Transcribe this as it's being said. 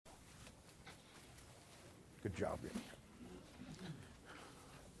Good job.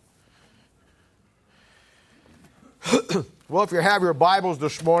 Well, if you have your Bibles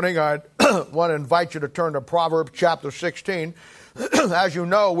this morning, I want to invite you to turn to Proverbs chapter 16. As you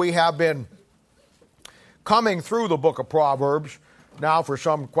know, we have been coming through the book of Proverbs now for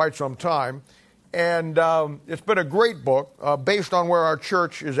quite some time. And it's been a great book based on where our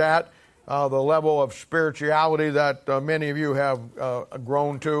church is at, the level of spirituality that many of you have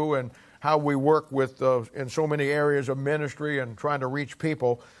grown to, and how we work with in so many areas of ministry and trying to reach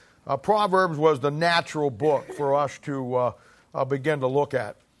people. Proverbs was the natural book for us to begin to look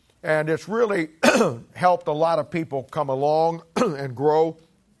at. And it's really helped a lot of people come along and grow.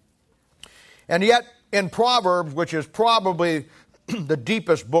 And yet, in Proverbs, which is probably the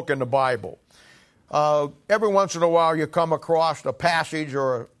deepest book in the Bible, every once in a while you come across a passage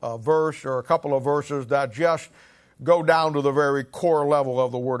or a verse or a couple of verses that just go down to the very core level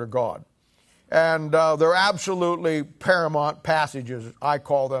of the Word of God. And they're absolutely paramount passages, I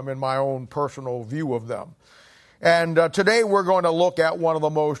call them, in my own personal view of them. And today we're going to look at one of the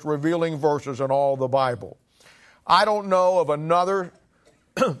most revealing verses in all the Bible. I don't know of another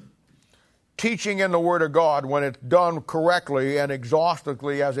teaching in the Word of God, when it's done correctly and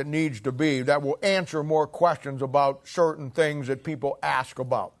exhaustively as it needs to be, that will answer more questions about certain things that people ask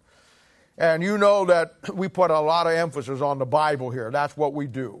about. And you know that we put a lot of emphasis on the Bible here. That's what we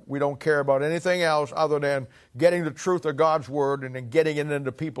do. We don't care about anything else other than getting the truth of God's Word and then getting it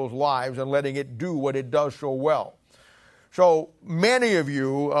into people's lives and letting it do what it does so well. So many of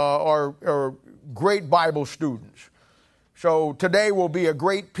you are great Bible students. So today will be a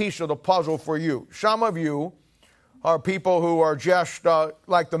great piece of the puzzle for you. Some of you are people who are just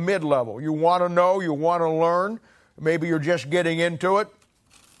like the mid-level. You want to know, you want to learn. Maybe you're just getting into it.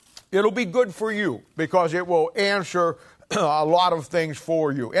 It'll be good for you because it will answer a lot of things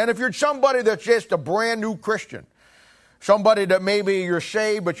for you. And if you're somebody that's just a brand new Christian, somebody that maybe you're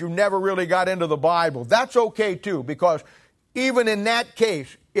saved but you never really got into the Bible, that's okay too, because even in that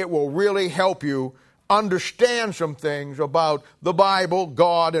case, it will really help you understand some things about the Bible,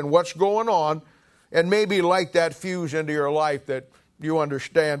 God, and what's going on, and maybe light that fuse into your life that you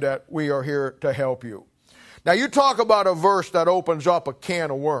understand that we are here to help you. Now, you talk about a verse that opens up a can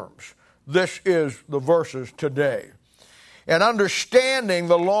of worms. This is the verses today. And understanding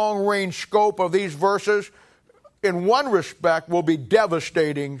the long-range scope of these verses, in one respect, will be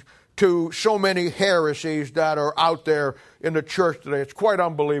devastating to so many heresies that are out there in the church today. It's quite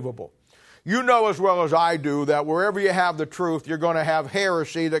unbelievable. You know as well as I do that wherever you have the truth, you're going to have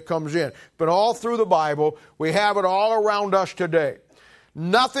heresy that comes in. But all through the Bible, we have it all around us today.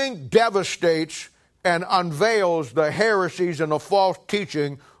 Nothing devastates and unveils the heresies and the false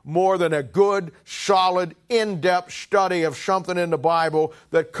teaching more than a good, solid, in-depth study of something in the Bible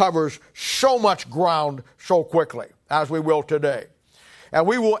that covers so much ground so quickly, as we will today. And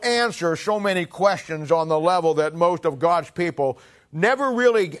we will answer so many questions on the level that most of God's people never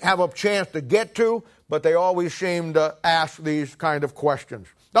really have a chance to get to, but they always seem to ask these kind of questions.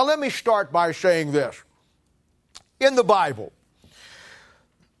 Now let me start by saying this. In the Bible,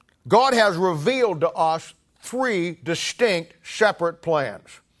 God has revealed to us three distinct separate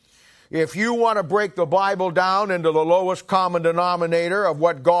plans. If you want to break the Bible down into the lowest common denominator of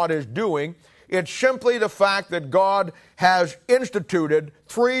what God is doing, it's simply the fact that God has instituted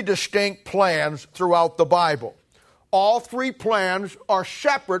three distinct plans throughout the Bible. All three plans are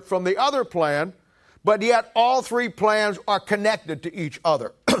separate from the other plan, but yet all three plans are connected to each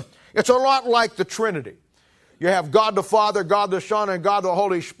other. It's a lot like the Trinity. You have God the Father, God the Son, and God the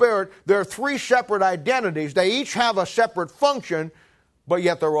Holy Spirit. They're three separate identities. They each have a separate function, but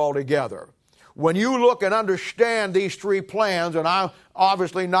yet they're all together. When you look and understand these three plans, and I'm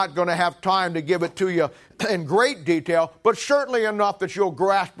obviously not going to have time to give it to you in great detail, but certainly enough that you'll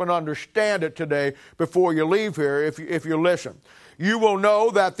grasp and understand it today before you leave here if you listen. You will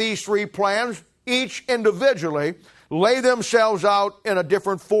know that these three plans, each individually, lay themselves out in a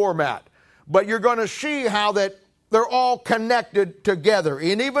different format. But you're going to see how that they're all connected together.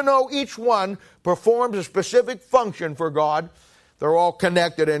 And even though each one performs a specific function for God, they're all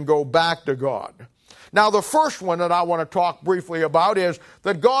connected and go back to God. Now, the first one that I want to talk briefly about is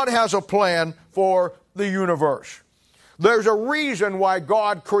that God has a plan for the universe. There's a reason why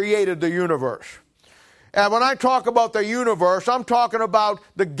God created the universe. And when I talk about the universe, I'm talking about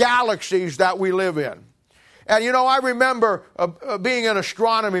the galaxies that we live in. And you know, I remember being in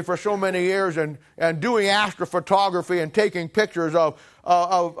astronomy for so many years and doing astrophotography and taking pictures of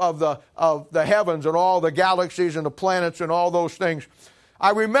the heavens and all the galaxies and the planets and all those things. I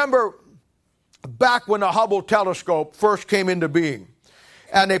remember back when the Hubble telescope first came into being.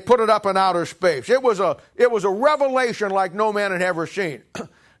 and they put it up in outer space. It was a revelation like no man had ever seen.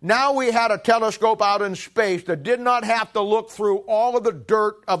 Now we had a telescope out in space that did not have to look through all of the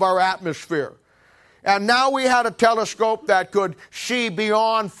dirt of our atmosphere. And now we had a telescope that could see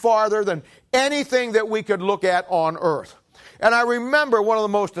beyond farther than anything that we could look at on Earth. And I remember one of the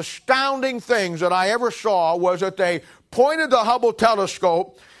most astounding things that I ever saw was that they pointed the Hubble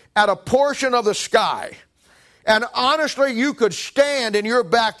telescope at a portion of the sky. And honestly, you could stand in your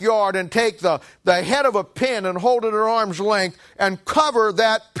backyard and take the head of a pin and hold it at arm's length and cover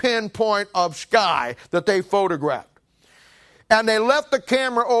that pinpoint of sky that they photographed. And they left the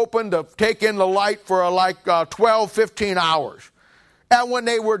camera open to take in the light for 12, 15 hours. And when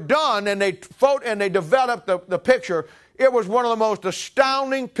they were done and they developed the picture, it was one of the most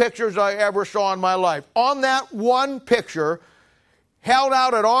astounding pictures I ever saw in my life. On that one picture, held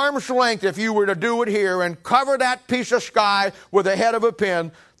out at arm's length if you were to do it here and cover that piece of sky with the head of a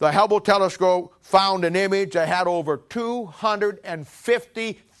pin, the Hubble telescope found an image that had over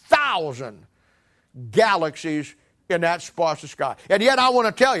 250,000 galaxies in that spot of sky. And yet I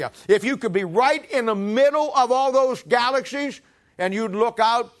want to tell you, if you could be right in the middle of all those galaxies and you'd look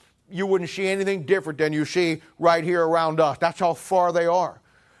out, you wouldn't see anything different than you see right here around us. That's how far they are.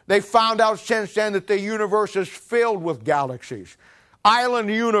 They found out since then that the universe is filled with galaxies. Island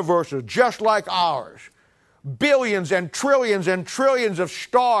universes just like ours. Billions and trillions of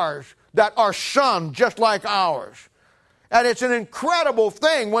stars that are sun just like ours. And it's an incredible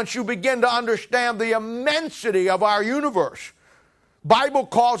thing once you begin to understand the immensity of our universe. Bible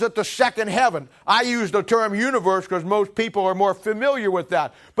calls it the second heaven. I use the term universe because most people are more familiar with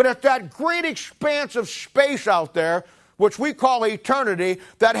that. But it's that great expanse of space out there, which we call eternity,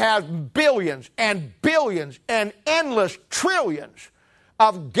 that has billions and billions and endless trillions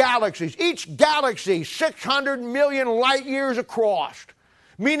of galaxies. Each galaxy 600 million light years across.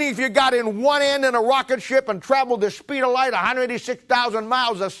 Meaning if you got in one end in a rocket ship and traveled the speed of light, 186,000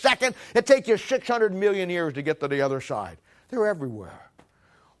 miles a second, it takes you 600 million years to get to the other side. They're everywhere.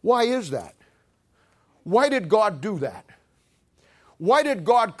 Why is that? Why did God do that? Why did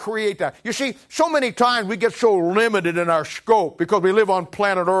God create that? You see, so many times we get so limited in our scope because we live on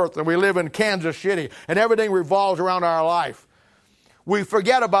planet Earth and we live in Kansas City and everything revolves around our life. We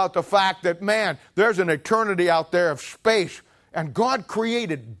forget about the fact that, man, there's an eternity out there of space, and God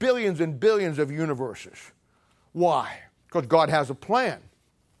created billions and billions of universes. Why? Because God has a plan.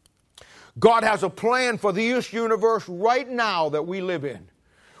 God has a plan for this universe right now that we live in.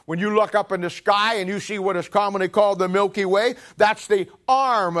 When you look up in the sky and you see what is commonly called the Milky Way, that's the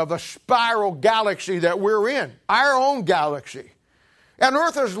arm of a spiral galaxy that we're in, our own galaxy. And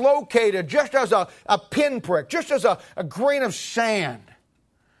Earth is located just as a pinprick, just as a grain of sand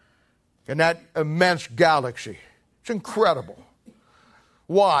in that immense galaxy. It's incredible.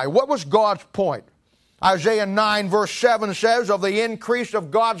 Why? What was God's point? Isaiah 9 verse 7 says, of the increase of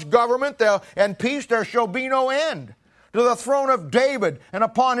God's government and peace there shall be no end. To the throne of David and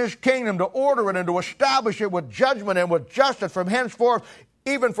upon his kingdom, to order it and to establish it with judgment and with justice from henceforth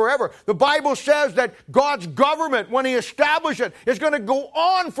even forever. The Bible says that God's government, when he established it, is going to go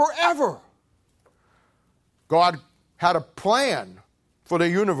on forever. God had a plan for the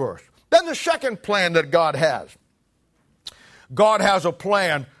universe. Then the second plan that God has. God has a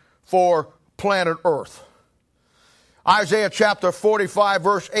plan for planet Earth. Isaiah chapter 45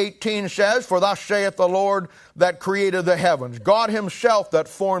 verse 18 says, for thus saith the Lord that created the heavens, God himself that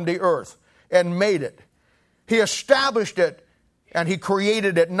formed the earth and made it. He established it and he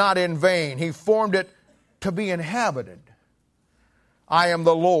created it not in vain. He formed it to be inhabited. I am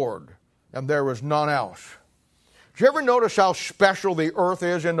the Lord and there is none else. Did you ever notice how special the earth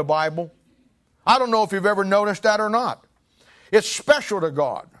is in the Bible? I don't know if you've ever noticed that or not. It's special to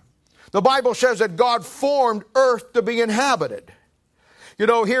God. The Bible says that God formed earth to be inhabited. You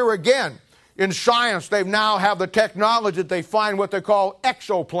know, here again, in science, they now have the technology that they find what they call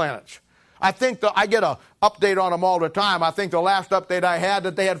exoplanets. I think I get an update on them all the time. I think the last update I had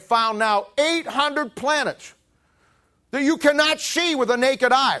that they had found now 800 planets that you cannot see with the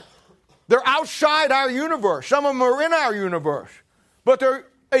naked eye. They're outside our universe. Some of them are in our universe. But they're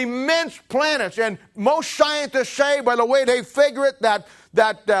immense planets, and most scientists say, by the way they figure it, that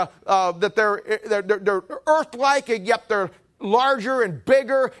they're Earth-like, and yet they're larger and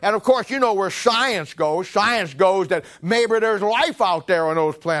bigger. And of course, you know where science goes. Science goes that maybe there's life out there on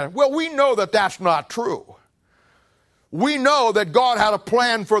those planets. Well, we know that that's not true. We know that God had a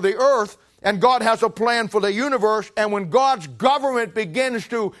plan for the earth, and God has a plan for the universe. And when God's government begins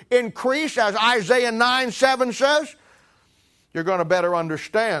to increase, as Isaiah 9:7 says, you're going to better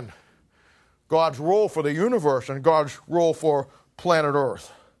understand God's role for the universe and God's role for planet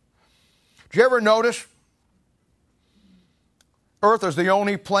Earth. Did you ever notice Earth is the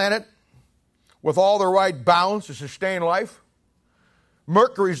only planet with all the right balance to sustain life?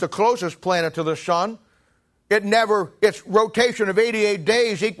 Mercury is the closest planet to the sun. Its rotation of 88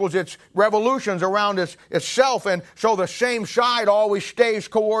 days equals its revolutions around itself, and so the same side always stays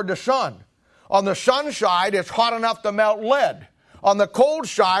toward the sun. On the sun side, it's hot enough to melt lead. On the cold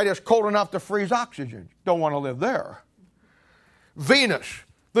side, it's cold enough to freeze oxygen. Don't want to live there. Venus,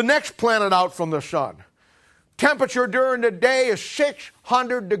 the next planet out from the sun. Temperature during the day is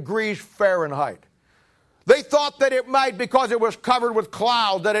 600 degrees Fahrenheit. They thought that it might, because it was covered with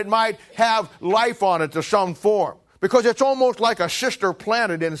clouds, that it might have life on it to some form, because it's almost like a sister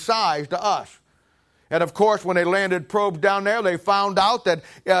planet in size to us. And of course, when they landed probes down there, they found out that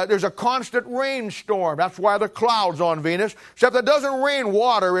there's a constant rainstorm. That's why the clouds on Venus, except it doesn't rain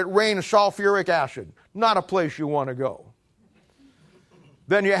water, it rains sulfuric acid. Not a place you want to go.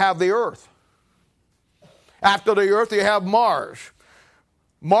 Then you have the Earth. After the Earth, you have Mars.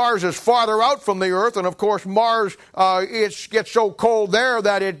 Mars is farther out from the Earth, and of course Mars it gets so cold there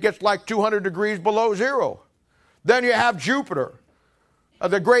that it gets like 200 degrees below zero. Then you have Jupiter,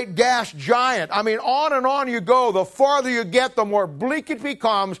 the great gas giant. I mean, on and on you go. The farther you get, the more bleak it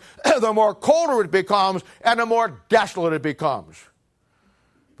becomes, the more colder it becomes, and the more desolate it becomes.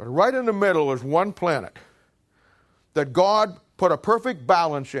 But right in the middle is one planet that God put a perfect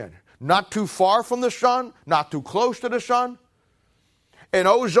balance in. Not too far from the sun, not too close to the sun. An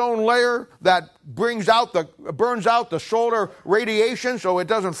ozone layer that burns out the solar radiation so it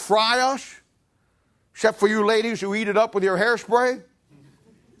doesn't fry us, except for you ladies who eat it up with your hairspray.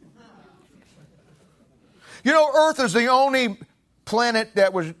 You know, Earth is the only planet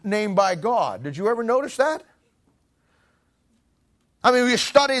that was named by God. Did you ever notice that? I mean, we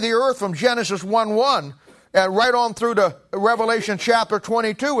study the Earth from Genesis 1:1 and right on through to Revelation chapter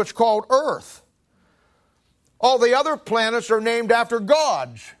 22. It's called Earth. All the other planets are named after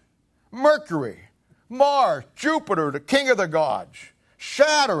gods. Mercury, Mars, Jupiter, the king of the gods,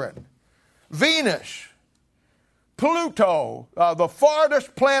 Saturn, Venus, Pluto, the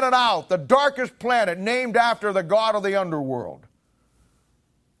farthest planet out, the darkest planet, named after the god of the underworld.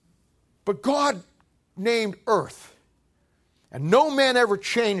 But God named Earth, and no man ever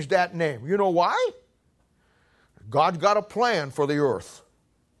changed that name. You know why? God's got a plan for the earth.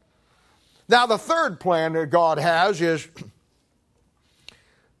 Now, the third plan that God has is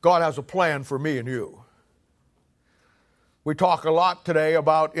God has a plan for me and you. We talk a lot today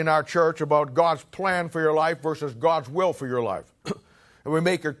in our church about God's plan for your life versus God's will for your life. And we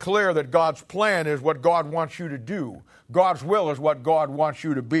make it clear that God's plan is what God wants you to do. God's will is what God wants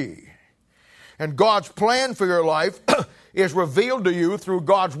you to be. And God's plan for your life is revealed to you through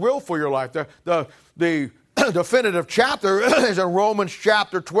God's will for your life. The definitive chapter is in Romans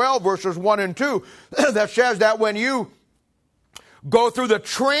chapter 12, verses 1 and 2, that says that when you go through the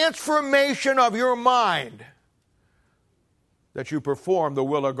transformation of your mind, that you perform the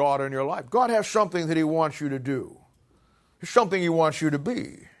will of God in your life. God has something that He wants you to do. There's something He wants you to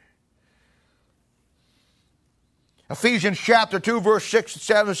be. Ephesians chapter 2, verse 6 and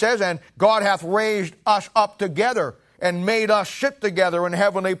 7 says, "And God hath raised us up together and made us sit together in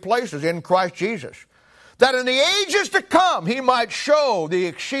heavenly places in Christ Jesus, that in the ages to come He might show the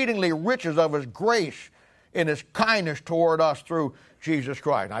exceedingly riches of His grace in His kindness toward us through Jesus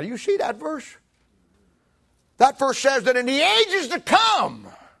Christ." Now, do you see that verse? That verse says that in the ages to come,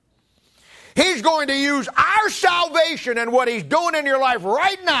 He's going to use our salvation and what He's doing in your life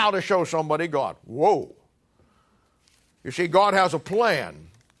right now to show somebody God. Whoa. You see, God has a plan.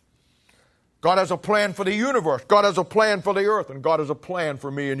 God has a plan for the universe. God has a plan for the earth. And God has a plan for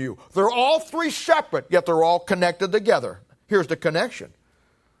me and you. They're all three separate, yet they're all connected together. Here's the connection.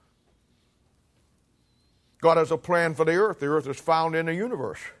 God has a plan for the earth. The earth is found in the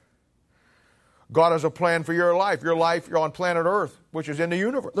universe. God has a plan for your life. Your life, you're on planet Earth, which is in the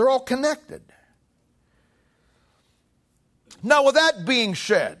universe. They're all connected. Now, with that being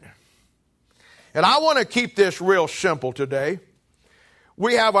said, and I want to keep this real simple today.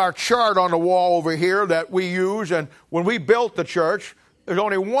 We have our chart on the wall over here that we use, and when we built the church, there's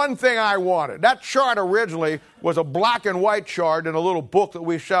only one thing I wanted. That chart originally was a black and white chart in a little book that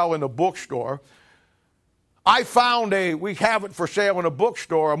we sell in the bookstore. I found we have it for sale in a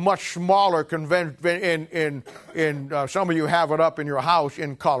bookstore, a much smaller convention, some of you have it up in your house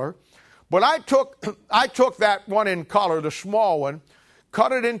in color. But I took that one in color, the small one,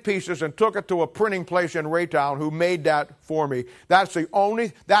 cut it in pieces and took it to a printing place in Raytown who made that for me. That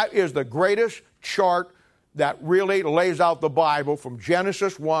is the greatest chart that really lays out the Bible from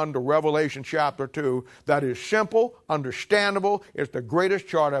Genesis 1 to Revelation chapter 2 that is simple, understandable. It's the greatest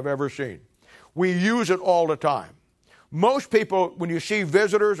chart I've ever seen. We use it all the time. Most people, when you see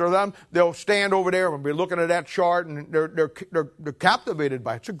visitors or them, they'll stand over there and be looking at that chart and they're captivated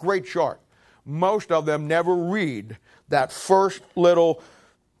by it. It's a great chart. Most of them never read that first little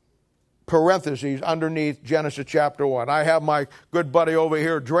parentheses underneath Genesis chapter 1. I have my good buddy over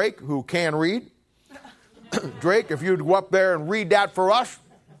here, Drake, who can read. Drake, if you'd go up there and read that for us.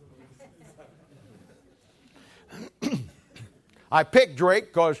 I picked Drake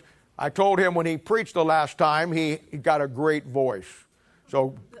because I told him when he preached the last time, he got a great voice.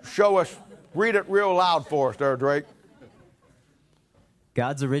 So show us, read it real loud for us there, Drake.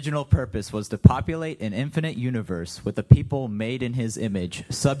 God's original purpose was to populate an infinite universe with a people made in his image,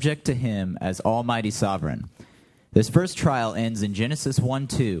 subject to him as almighty sovereign. This first trial ends in Genesis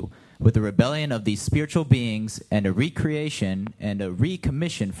 1:2 with the rebellion of these spiritual beings and a recreation and a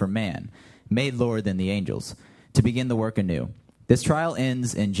recommission for man, made lower than the angels, to begin the work anew. This trial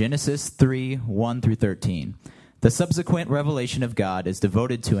ends in Genesis 3:1 through 13. The subsequent revelation of God is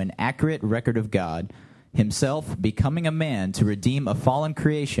devoted to an accurate record of God himself becoming a man to redeem a fallen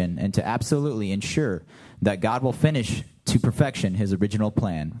creation and to absolutely ensure that God will finish to perfection his original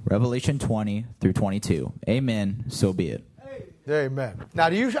plan. Revelation 20 through 22. Amen. So be it. Amen. Now,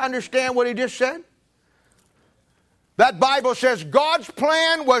 do you understand what he just said? That Bible says God's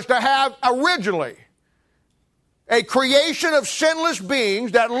plan was to have originally a creation of sinless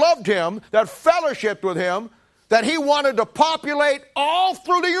beings that loved him, that fellowshiped with him, that he wanted to populate all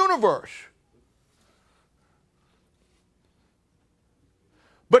through the universe.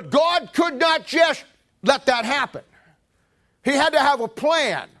 But God could not just let that happen. He had to have a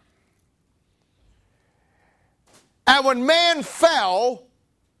plan. And when man fell,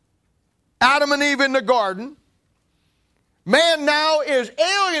 Adam and Eve in the garden, man now is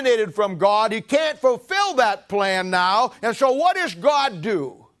alienated from God. He can't fulfill that plan now. And so what does God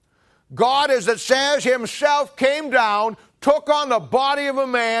do? God, as it says, himself came down, took on the body of a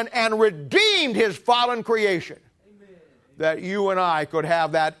man, and redeemed his fallen creation. Amen. That you and I could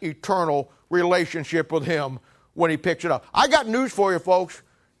have that eternal relationship with him when he picks it up. I got news for you, folks.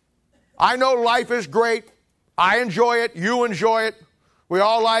 I know life is great. I enjoy it. You enjoy it. We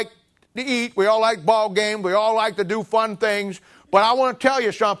all like to eat. We all like ball games. We all like to do fun things. But I want to tell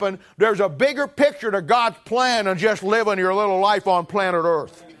you something. There's a bigger picture to God's plan than just living your little life on planet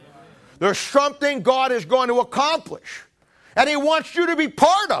Earth. There's something God is going to accomplish. And he wants you to be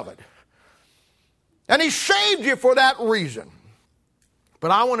part of it. And he saved you for that reason.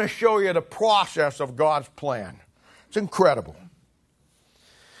 But I want to show you the process of God's plan. It's incredible.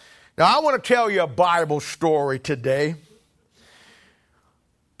 Now, I want to tell you a Bible story today.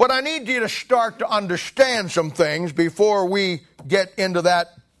 But I need you to start to understand some things before we get into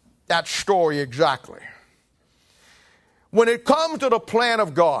that story exactly. When it comes to the plan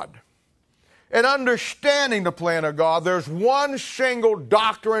of God and understanding the plan of God, there's one single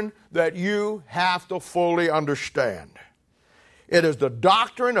doctrine that you have to fully understand. It is the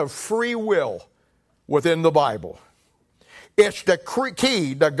doctrine of free will within the Bible. It's the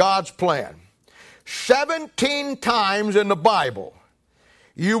key to God's plan. 17 times in the Bible,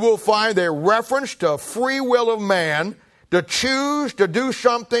 you will find a reference to free will of man to choose to do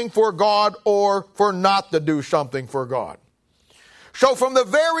something for God or for not to do something for God. So from the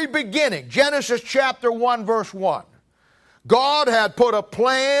very beginning, Genesis chapter 1, verse 1, God had put a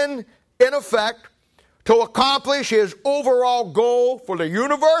plan in effect to accomplish his overall goal for the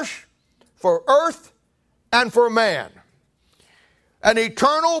universe, for earth, and for man. An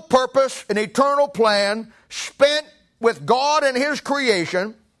eternal purpose, an eternal plan spent with God and his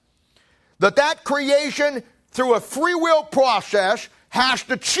creation, that creation through a free will process has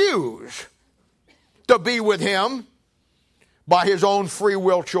to choose to be with him by his own free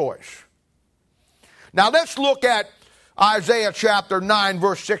will choice. Now let's look at Isaiah chapter 9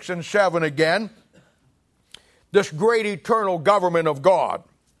 verse 6 and 7 again. This great eternal government of God.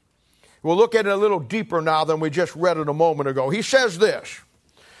 We'll look at it a little deeper now than we just read it a moment ago. He says this.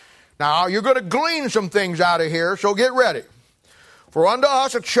 Now, you're going to glean some things out of here, so get ready. For unto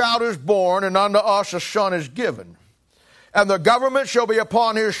us a child is born, and unto us a son is given. And the government shall be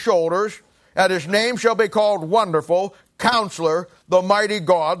upon his shoulders, and his name shall be called Wonderful, Counselor, the Mighty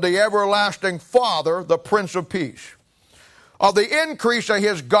God, the Everlasting Father, the Prince of Peace. Of the increase of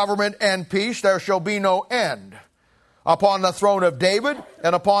his government and peace there shall be no end. Upon the throne of David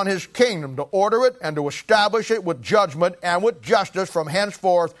and upon his kingdom, to order it and to establish it with judgment and with justice from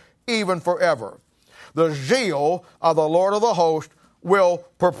henceforth even forever. The zeal of the Lord of the host will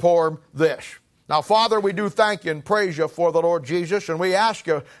perform this. Now, Father, we do thank you and praise you for the Lord Jesus, and we ask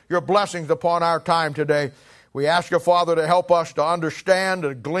you your blessings upon our time today. We ask you, Father, to help us to understand,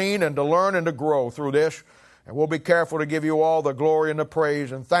 to glean, and to learn, and to grow through this. And we'll be careful to give you all the glory and the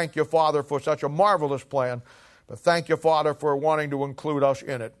praise. And thank you, Father, for such a marvelous plan. But thank you, Father, for wanting to include us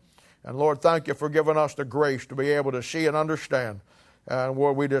in it. And Lord, thank you for giving us the grace to be able to see and understand. And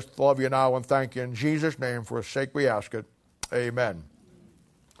Lord, we just love you now and thank you in Jesus' name. For his sake we ask it. Amen.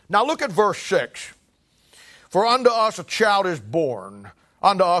 Now look at verse 6. For unto us a child is born,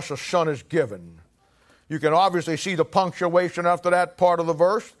 unto us a son is given. You can obviously see the punctuation after that part of the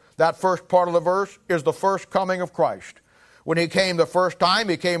verse. That first part of the verse is the first coming of Christ. When he came the first time,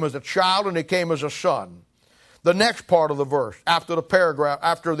 he came as a child and he came as a son. The next part of the verse, after the paragraph,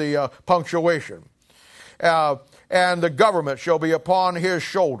 after the punctuation. And the government shall be upon his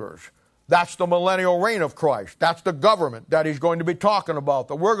shoulders. That's the millennial reign of Christ. That's the government that he's going to be talking about,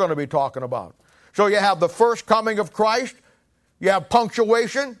 that we're going to be talking about. So you have the first coming of Christ, you have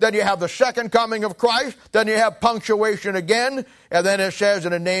punctuation, then you have the second coming of Christ, then you have punctuation again, and then it says,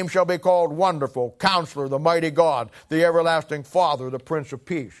 and the name shall be called Wonderful, Counselor, the Mighty God, the Everlasting Father, the Prince of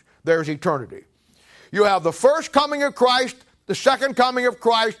Peace. There's eternity. You have the first coming of Christ, the second coming of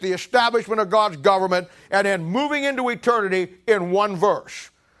Christ, the establishment of God's government, and then moving into eternity in one verse.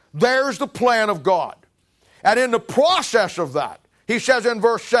 There's the plan of God. And in the process of that, he says in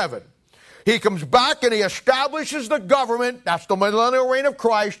verse 7, he comes back and he establishes the government, that's the millennial reign of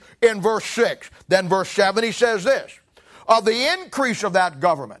Christ, in verse 6. Then verse 7, he says this, of the increase of that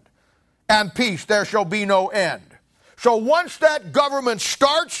government and peace there shall be no end. So once that government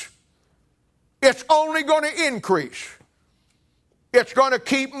starts, it's only going to increase. It's going to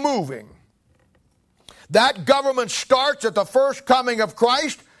keep moving. That government starts at the first coming of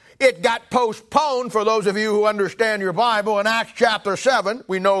Christ. It got postponed, for those of you who understand your Bible, in Acts chapter 7.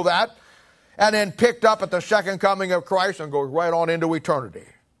 We know that. And then picked up at the second coming of Christ and goes right on into eternity.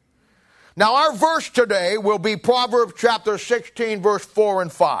 Now our verse today will be Proverbs chapter 16, verse 4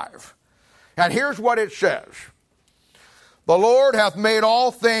 and 5. And here's what it says. The Lord hath made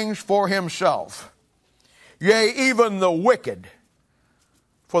all things for himself, yea, even the wicked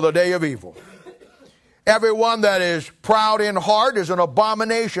for the day of evil. Everyone that is proud in heart is an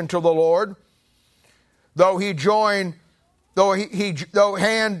abomination to the Lord. Though hand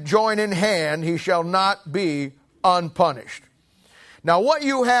join in hand, he shall not be unpunished. Now what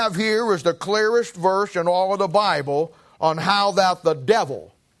you have here is the clearest verse in all of the Bible on how that the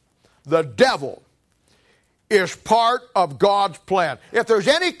devil is part of God's plan. If there's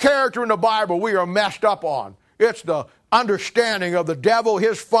any character in the Bible we are messed up on, it's the understanding of the devil,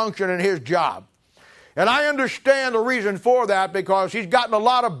 his function, and his job. And I understand the reason for that because he's gotten a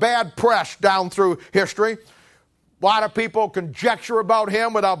lot of bad press down through history. A lot of people conjecture about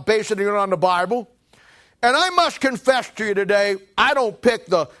him without basing it on the Bible. And I must confess to you today, I don't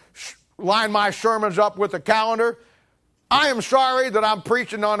line my sermons up with the calendar. I am sorry that I'm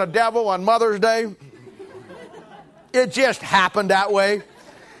preaching on the devil on Mother's Day. It just happened that way.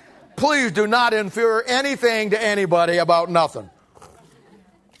 Please do not infer anything to anybody about nothing.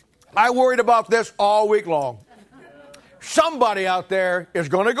 I worried about this all week long. Somebody out there is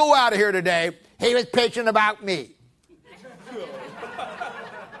going to go out of here today. He was preaching about me.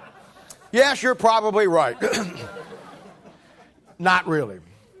 Yes, you're probably right. Not really.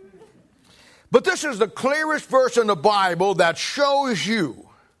 But this is the clearest verse in the Bible that shows you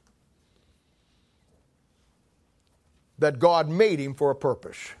that God made him for a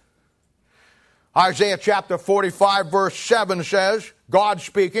purpose. Isaiah chapter 45 verse 7 says, God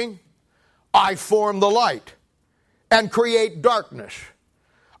speaking, I form the light and create darkness.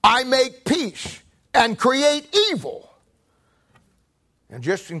 I make peace and create evil. And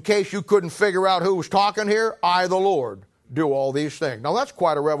just in case you couldn't figure out who was talking here, I, the Lord, do all these things. Now that's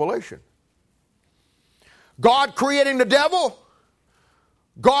quite a revelation. God creating the devil,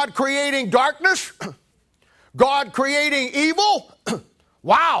 God creating darkness, God creating evil.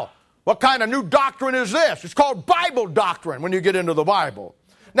 Wow, what kind of new doctrine is this? It's called Bible doctrine when you get into the Bible.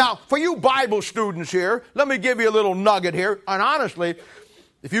 Now, for you Bible students here, let me give you a little nugget here. And honestly,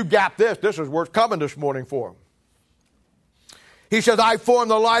 if you gap this is worth coming this morning for. He says, I form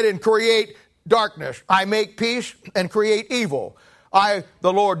the light and create darkness. I make peace and create evil. I,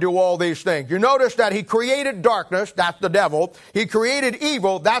 the Lord, do all these things. You notice that he created darkness, that's the devil. He created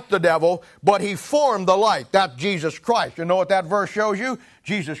evil, that's the devil. But he formed the light, that's Jesus Christ. You know what that verse shows you?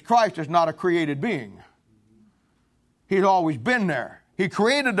 Jesus Christ is not a created being. He's always been there. He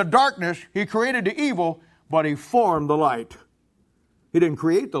created the darkness, he created the evil, but he formed the light. He didn't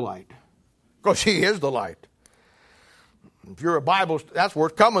create the light, because he is the light. If you're a Bible, that's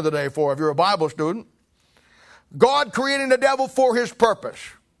worth coming today for if you're a Bible student. God creating the devil for his purpose,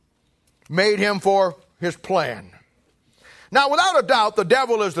 made him for his plan. Now, without a doubt, the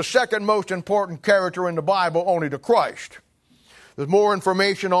devil is the second most important character in the Bible, only to Christ. There's more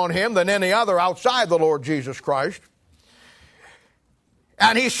information on him than any other outside the Lord Jesus Christ.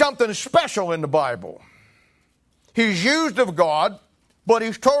 And he's something special in the Bible. He's used of God, but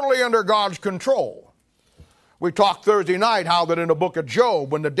he's totally under God's control. We talked Thursday night how that in the book of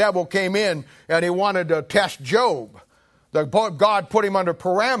Job, when the devil came in and he wanted to test Job, God put him under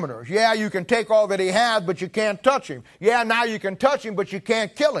parameters. Yeah, you can take all that he has, but you can't touch him. Yeah, now you can touch him, but you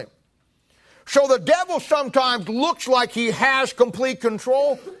can't kill him. So the devil sometimes looks like he has complete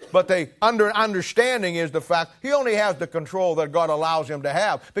control, but the understanding is the fact he only has the control that God allows him to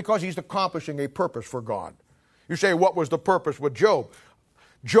have because he's accomplishing a purpose for God. You say, what was the purpose with Job?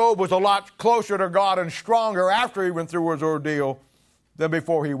 Job was a lot closer to God and stronger after he went through his ordeal than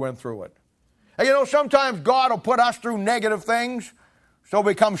before he went through it. And you know, sometimes God will put us through negative things so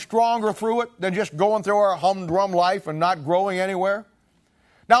we become stronger through it than just going through our humdrum life and not growing anywhere.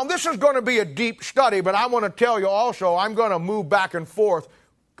 Now, this is going to be a deep study, but I want to tell you also, I'm going to move back and forth,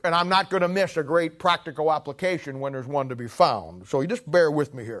 and I'm not going to miss a great practical application when there's one to be found. So you just bear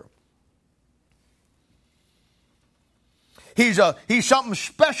with me here. He's something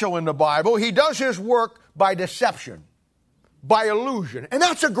special in the Bible. He does his work by deception, by illusion. And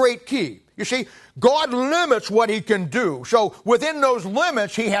that's a great key. You see, God limits what he can do. So within those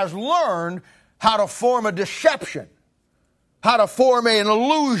limits, he has learned how to form a deception, how to form an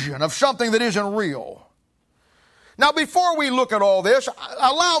illusion of something that isn't real. Now, before we look at all this,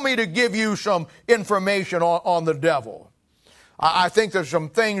 allow me to give you some information on the devil. I think there's some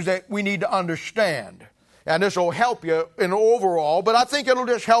things that we need to understand. And this will help you in overall, but I think it'll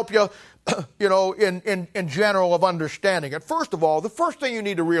just help you, in general of understanding it. First of all, the first thing you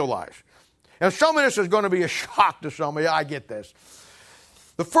need to realize, and some of this is going to be a shock to some of you, I get this.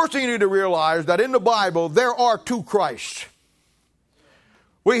 The first thing you need to realize that in the Bible, there are two Christs.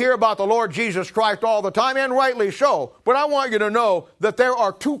 We hear about the Lord Jesus Christ all the time, and rightly so. But I want you to know that there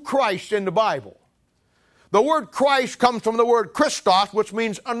are two Christs in the Bible. The word Christ comes from the word Christos, which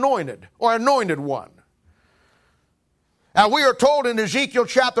means anointed, or anointed one. And we are told in Ezekiel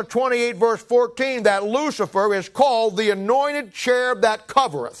chapter 28, verse 14, that Lucifer is called the anointed cherub that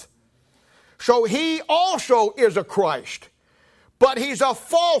covereth. So he also is a Christ, but he's a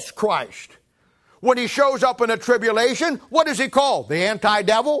false Christ. When he shows up in a tribulation, what is he called? The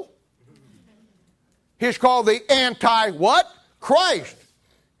anti-devil? He's called the anti-what? Christ.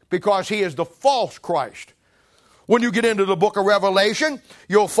 Because he is the false Christ. When you get into the book of Revelation,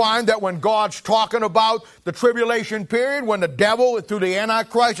 you'll find that when God's talking about the tribulation period, when the devil through the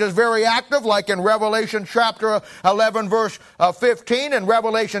Antichrist is very active, like in Revelation chapter 11 verse 15 and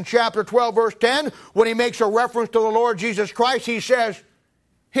Revelation chapter 12 verse 10, when he makes a reference to the Lord Jesus Christ, he says,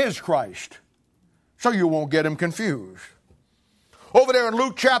 his Christ. So you won't get him confused. Over there in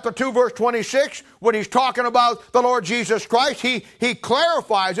Luke chapter 2 verse 26, when he's talking about the Lord Jesus Christ, he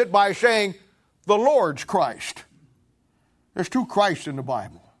clarifies it by saying, the Lord's Christ. There's two Christs in the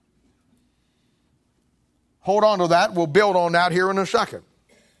Bible. Hold on to that. We'll build on that here in a second.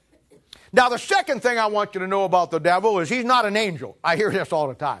 Now, the second thing I want you to know about the devil is he's not an angel. I hear this all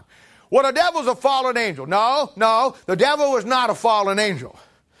the time. Well, the devil's a fallen angel. No, the devil is not a fallen angel.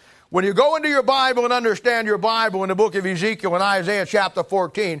 When you go into your Bible and understand your Bible in the book of Ezekiel and Isaiah chapter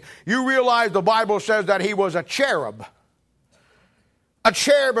 14, you realize the Bible says that he was a cherub. A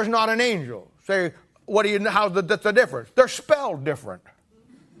cherub is not an angel. Say, how's the difference? They're spelled different.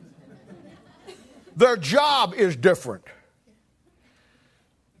 Their job is different.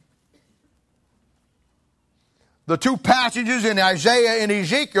 The two passages in Isaiah and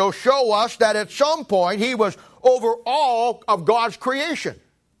Ezekiel show us that at some point he was over all of God's creation.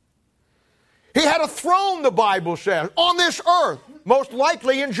 He had a throne, the Bible says, on this earth, most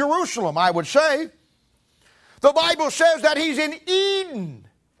likely in Jerusalem, I would say. The Bible says that he's in Eden.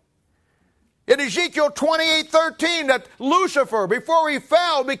 In Ezekiel 28:13, that Lucifer, before he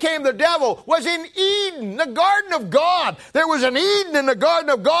fell, became the devil, was in Eden, the garden of God. There was an Eden in the garden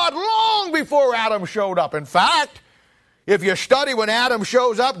of God long before Adam showed up. In fact, if you study when Adam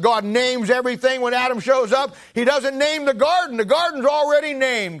shows up, God names everything when Adam shows up. He doesn't name the garden. The garden's already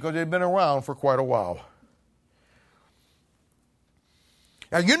named because it had been around for quite a while.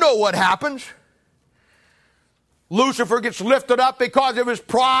 Now, you know what happens. Lucifer gets lifted up because of his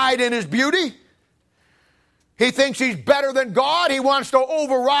pride and his beauty. He thinks he's better than God. He wants to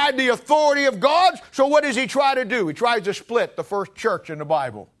override the authority of God. So what does he try to do? He tries to split the first church in the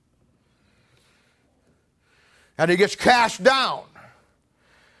Bible. And he gets cast down.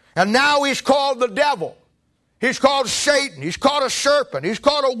 And now he's called the devil. He's called Satan. He's called a serpent. He's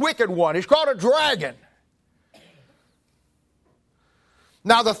called a wicked one. He's called a dragon.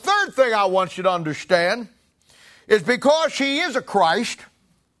 Now, the third thing I want you to understand is because he is a Christ,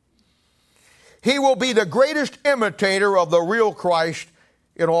 he will be the greatest imitator of the real Christ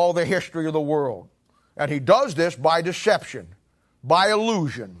in all the history of the world. And he does this by deception, by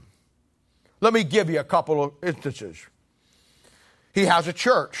illusion. Let me give you a couple of instances. He has a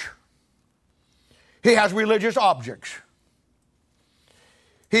church. He has religious objects.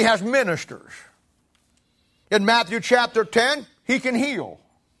 He has ministers. In Matthew chapter 10, he can heal.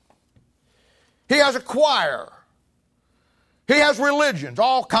 He has a choir. He has religions,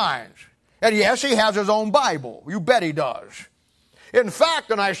 all kinds. And yes, he has his own Bible. You bet he does. In fact,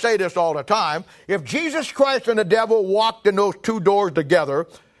 and I say this all the time, if Jesus Christ and the devil walked in those two doors together,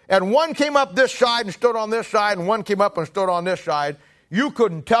 and one came up this side and stood on this side, and one came up and stood on this side, you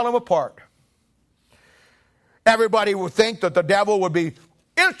couldn't tell them apart. Everybody would think that the devil would be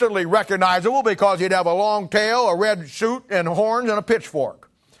instantly recognizable because he'd have a long tail, a red suit, and horns, and a pitchfork.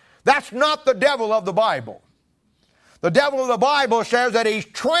 That's not the devil of the Bible. The devil of the Bible says that he's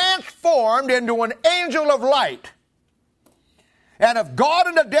transformed into an angel of light. And if God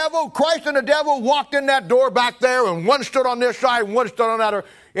and the devil, Christ and the devil walked in that door back there, and one stood on this side and one stood on that other,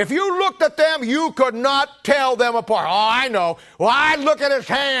 if you looked at them, you could not tell them apart. Oh, I know. Well, I look at his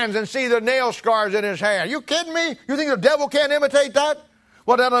hands and see the nail scars in his hand. You kidding me? You think the devil can't imitate that?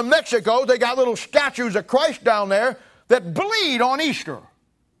 Well, down in Mexico, they got little statues of Christ down there that bleed on Easter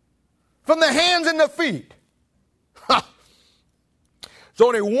from the hands and the feet. There's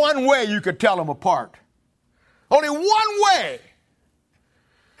only one way you could tell them apart. Only one way.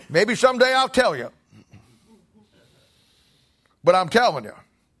 Maybe someday I'll tell you. But I'm telling you,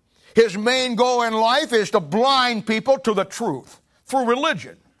 his main goal in life is to blind people to the truth through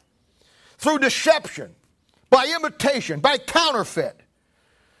religion, through deception, by imitation, by counterfeit.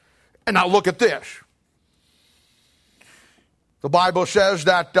 And now look at this. The Bible says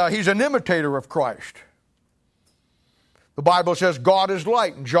that he's an imitator of Christ. The Bible says God is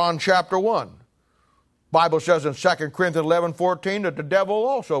light in John chapter 1. The Bible says in 2 Corinthians 11:14 that the devil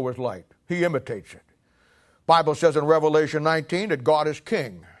also is light. He imitates it. The Bible says in Revelation 19 that God is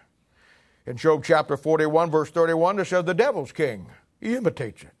king. In Job chapter 41, verse 31, it says the devil's king. He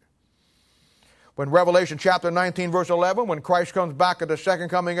imitates it. When Revelation chapter 19, verse 11, when Christ comes back at the second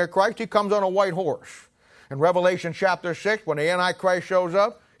coming of Christ, he comes on a white horse. In Revelation chapter 6, when the Antichrist shows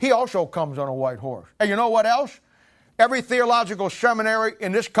up, he also comes on a white horse. And you know what else? Every theological seminary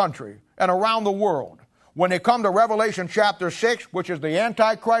in this country and around the world, when they come to Revelation chapter 6, which is the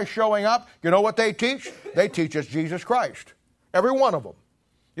Antichrist showing up, you know what they teach? They teach us Jesus Christ. Every one of them.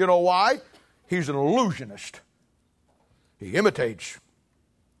 You know why? He's an illusionist. He imitates.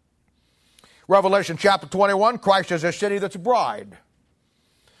 Revelation chapter 21, Christ is a city that's a bride.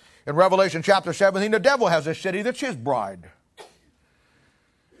 In Revelation chapter 17, the devil has a city that's his bride.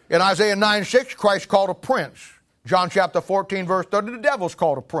 In Isaiah 9:6, Christ called a prince. John chapter 14, verse 30, the devil's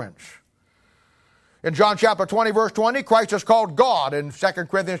called a prince. In John chapter 20, verse 20, Christ is called God. In 2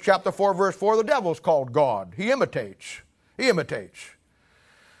 Corinthians chapter 4, verse 4, the devil's called God. He imitates. He imitates.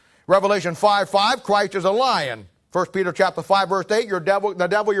 Revelation 5:5, Christ is a lion. 1 Peter chapter 5, verse 8, the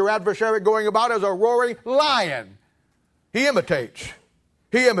devil, your adversary, going about as a roaring lion. He imitates.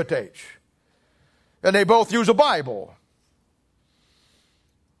 He imitates. And they both use a Bible.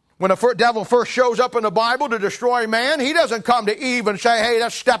 When the devil first shows up in the Bible to destroy man, he doesn't come to Eve and say, hey,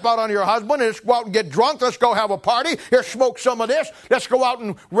 let's step out on your husband and let's go out and get drunk. Let's go have a party. Here, smoke some of this. Let's go out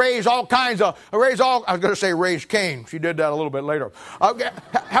and raise Cain. She did that a little bit later.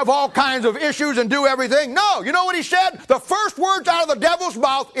 Have all kinds of issues and do everything. No, you know what he said? The first words out of the devil's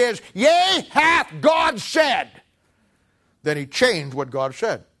mouth is, yea, hath God said. Then he changed what God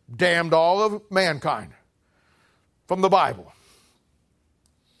said. Damned all of mankind from the Bible.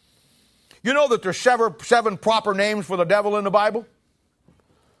 You know that there's seven proper names for the devil in the Bible?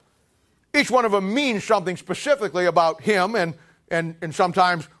 Each one of them means something specifically about him and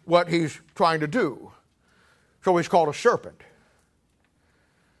sometimes what he's trying to do. So he's called a serpent.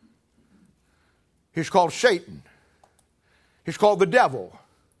 He's called Satan. He's called the devil.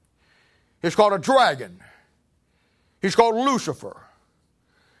 He's called a dragon. He's called Lucifer.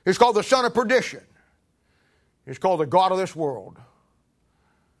 He's called the son of perdition. He's called the god of this world.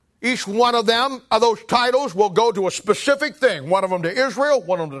 Each one of them, of those titles, will go to a specific thing. One of them to Israel,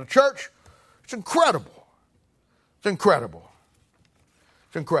 one of them to the church. It's incredible. It's incredible.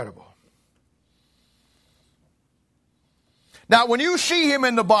 It's incredible. Now, when you see him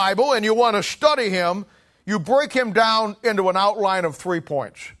in the Bible and you want to study him, you break him down into an outline of 3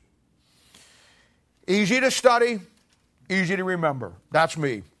 points. Easy to study, easy to remember. That's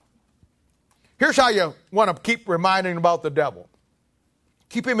me. Here's how you want to keep reminding about the devil.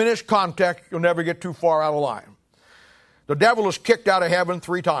 Keep him in this context, you'll never get too far out of line. The devil is kicked out of heaven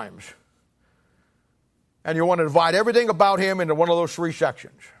 3 times. And you want to divide everything about him into one of those 3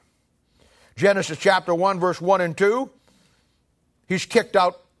 sections. Genesis chapter 1, verse 1 and 2, he's kicked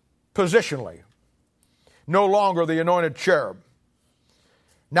out positionally. No longer the anointed cherub.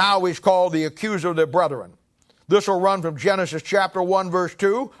 Now he's called the accuser of the brethren. This will run from Genesis chapter 1, verse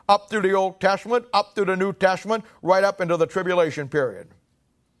 2, up through the Old Testament, up through the New Testament, right up into the tribulation period.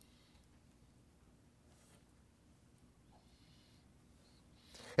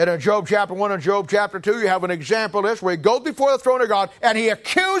 And in Job chapter 1 and Job chapter 2, you have an example of this where he goes before the throne of God and he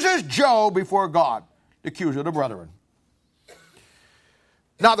accuses Job before God, the accuser of the brethren.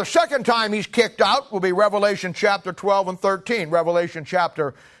 Now, the second time he's kicked out will be Revelation chapter 12 and 13, Revelation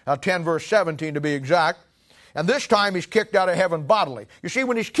chapter 10, verse 17 to be exact. And this time he's kicked out of heaven bodily. You see,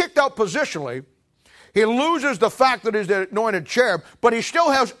 when he's kicked out positionally, he loses the fact that he's the anointed cherub, but he still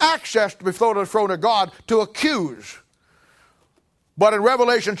has access before the throne of God to accuse. But in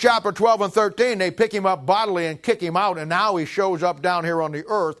Revelation chapter 12 and 13, they pick him up bodily and kick him out, and now he shows up down here on the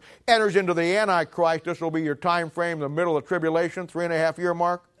earth, enters into the Antichrist. This will be your time frame, the middle of tribulation, 3.5 year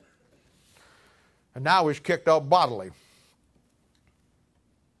mark. And now he's kicked out bodily.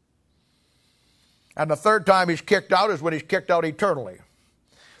 And the third time he's kicked out is when he's kicked out eternally.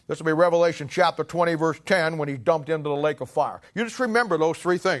 This will be Revelation chapter 20, verse 10, when he's dumped into the lake of fire. You just remember those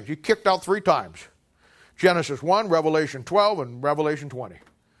 3 things. He kicked out 3 times. Genesis 1, Revelation 12, and Revelation 20.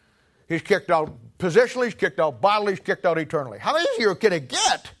 He's kicked out positionally, he's kicked out bodily, he's kicked out eternally. How easier can it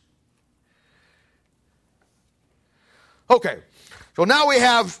get? Okay, so now we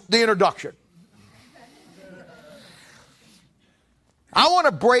have the introduction. I want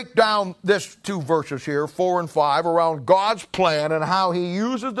to break down this 2 verses here, 4 and 5, around God's plan and how he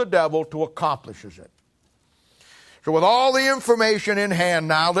uses the devil to accomplish it. So with all the information in hand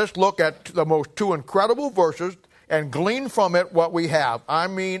now, let's look at the most 2 incredible verses and glean from it what we have. I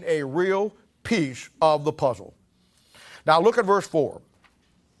mean a real piece of the puzzle. Now look at verse 4.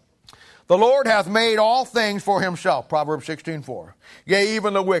 The Lord hath made all things for himself, Proverbs 16:4. Yea,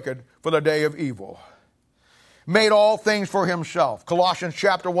 even the wicked for the day of evil. Made all things for himself. Colossians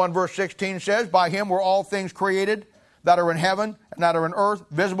chapter 1 verse 16 says, by him were all things created that are in heaven and that are in earth,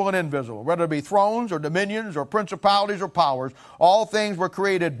 visible and invisible, whether it be thrones or dominions or principalities or powers. All things were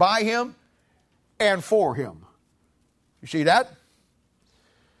created by him and for him. You see that?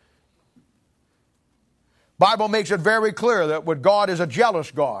 Bible makes it very clear that what God is a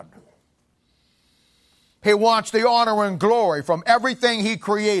jealous God. He wants the honor and glory from everything he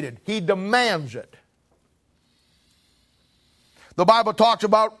created. He demands it. The Bible talks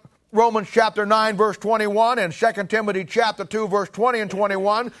about Romans chapter 9 verse 21 and 2 Timothy chapter 2 verse 20 and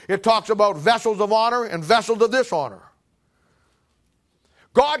 21. It talks about vessels of honor and vessels of dishonor.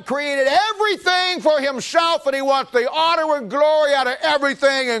 God created everything for himself and he wants the honor and glory out of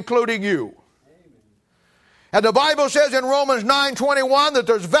everything, including you. Amen. And the Bible says in Romans 9:21 that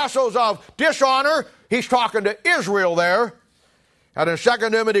there's vessels of dishonor. He's talking to Israel there. And in 2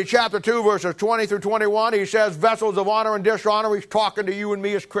 Timothy chapter 2, verses 20 through 21, he says vessels of honor and dishonor. He's talking to you and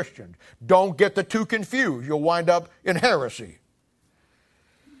me as Christians. Don't get the 2 confused. You'll wind up in heresy.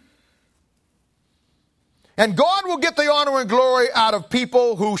 And God will get the honor and glory out of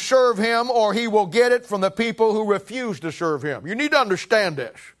people who serve him, or he will get it from the people who refuse to serve him. You need to understand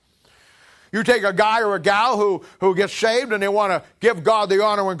this. You take a guy or a gal who gets saved and they want to give God the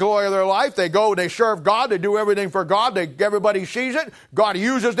honor and glory of their life. They go and they serve God. They do everything for God. Everybody sees it. God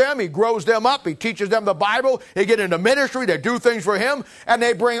uses them. He grows them up. He teaches them the Bible. They get into ministry. They do things for him. And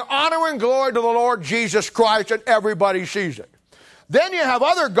they bring honor and glory to the Lord Jesus Christ, and everybody sees it. Then you have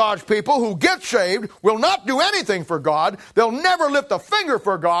other God's people who get saved, will not do anything for God. They'll never lift a finger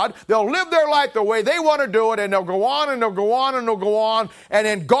for God. They'll live their life the way they want to do it, and they'll go on and they'll go on and they'll go on. And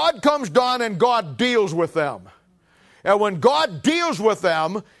then God comes down and God deals with them. And when God deals with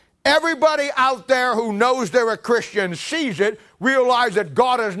them, everybody out there who knows they're a Christian sees it, realize that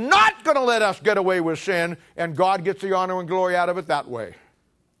God is not going to let us get away with sin, and God gets the honor and glory out of it that way.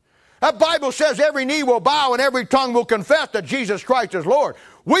 That Bible says every knee will bow and every tongue will confess that Jesus Christ is Lord.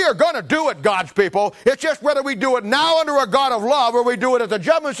 We are going to do it, God's people. It's just whether we do it now under a God of love or we do it at the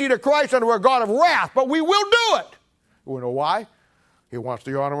judgment seat of Christ under a God of wrath. But we will do it. You know why? He wants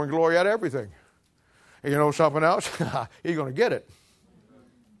the honor and glory out of everything. And you know something else? He's going to get it.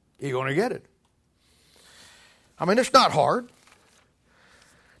 He's going to get it. I mean, it's not hard.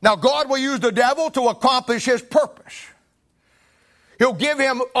 Now, God will use the devil to accomplish his purpose. He'll give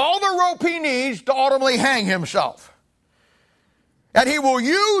him all the rope he needs to ultimately hang himself. And he will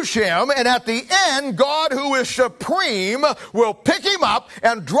use him, and at the end, God, who is supreme, will pick him up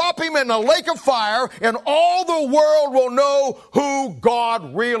and drop him in the lake of fire, and all the world will know who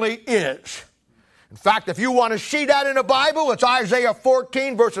God really is. In fact, if you want to see that in the Bible, it's Isaiah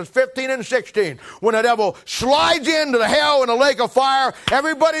 14, verses 15 and 16. When the devil slides into the hell in the lake of fire,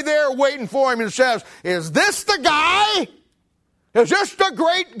 everybody there waiting for him and says, is this the guy? Is this the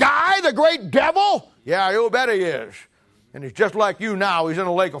great guy, the great devil? Yeah, you bet he is. And he's just like you now. He's in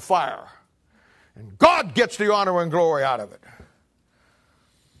a lake of fire. And God gets the honor and glory out of it.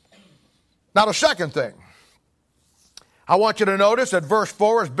 Now, the second thing, I want you to notice that verse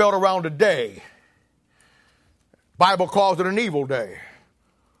 4 is built around a day. The Bible calls it an evil day.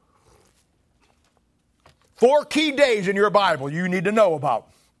 4 key days in your Bible you need to know about.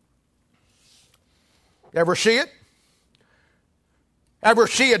 Ever see it? Ever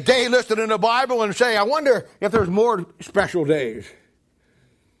see a day listed in the Bible and say, I wonder if there's more special days?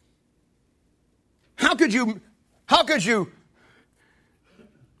 How could you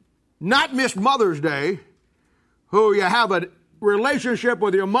not miss Mother's Day, who you have a relationship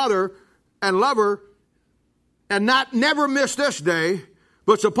with your mother and love her, and never miss this day,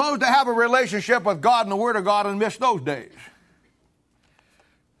 but supposed to have a relationship with God and the Word of God and miss those days?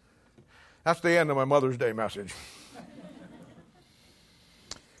 That's the end of my Mother's Day message.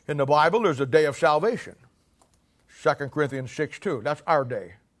 In the Bible, there's a day of salvation. 2 Corinthians 6:2. That's our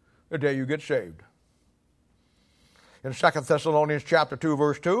day, the day you get saved. In 2 Thessalonians chapter 2,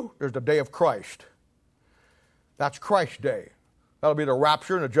 verse 2, there's the day of Christ. That's Christ's day. That'll be the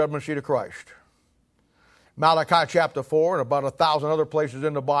rapture and the judgment seat of Christ. Malachi chapter 4 and about 1,000 other places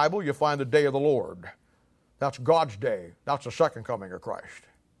in the Bible, you find the day of the Lord. That's God's day. That's the second coming of Christ.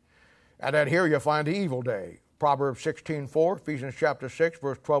 And then here you find the evil day. Proverbs 16:4, Ephesians chapter 6,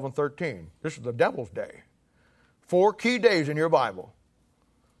 verse 12 and 13. This is the devil's day. 4 key days in your Bible.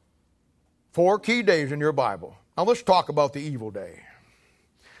 4 key days in your Bible. Now let's talk about the evil day.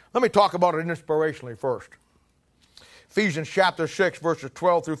 Let me talk about it inspirationally first. Ephesians chapter 6, verses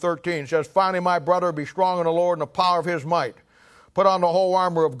 12 through 13 says, finally, my brother, be strong in the Lord and the power of his might. Put on the whole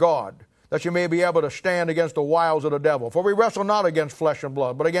armor of God, that you may be able to stand against the wiles of the devil. For we wrestle not against flesh and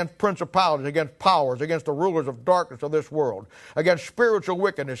blood, but against principalities, against powers, against the rulers of darkness of this world, against spiritual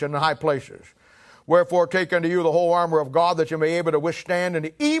wickedness in the high places. Wherefore take unto you the whole armor of God, that you may be able to withstand in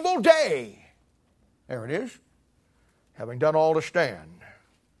the evil day. There it is. Having done all to stand.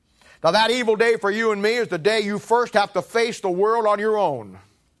 Now that evil day for you and me is the day you first have to face the world on your own.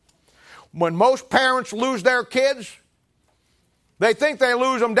 When most parents lose their kids, they think they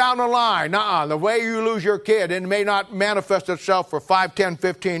lose them down the line. Nuh-uh. The way you lose your kid, it may not manifest itself for 5, 10,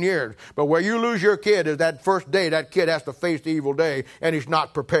 15 years. But where you lose your kid is that first day that kid has to face the evil day, and he's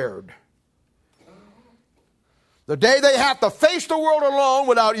not prepared. The day they have to face the world alone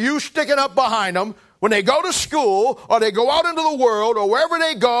without you sticking up behind them, when they go to school or they go out into the world or wherever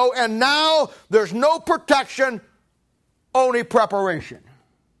they go, and now there's no protection, only preparation.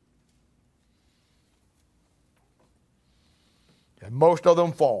 And most of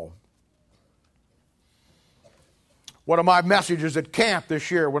them fall. One of my messages at camp this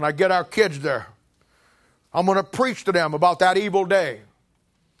year, when I get our kids there, I'm going to preach to them about that evil day.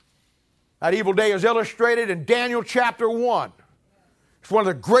 That evil day is illustrated in Daniel chapter 1. It's one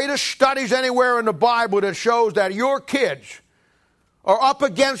of the greatest studies anywhere in the Bible that shows that your kids are up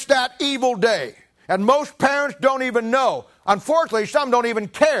against that evil day. And most parents don't even know. Unfortunately, some don't even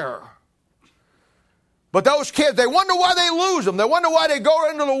care. But those kids, they wonder why they lose them. They wonder why they go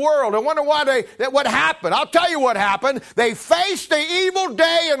into the world. They wonder why what happened. I'll tell you what happened. They faced the evil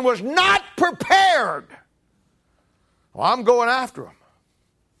day and was not prepared. Well, I'm going after them.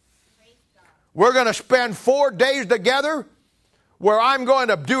 We're going to spend 4 days together where I'm going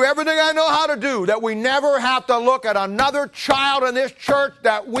to do everything I know how to do, that we never have to look at another child in this church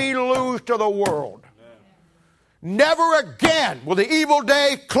that we lose to the world. Amen. Never again will the evil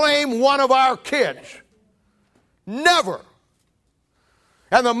day claim one of our kids. Never.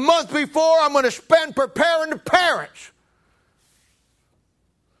 And the month before, I'm going to spend preparing the parents.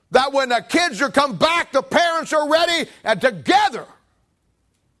 That when the kids are come back, the parents are ready and together.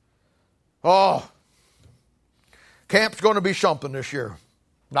 Oh, camp's going to be something this year.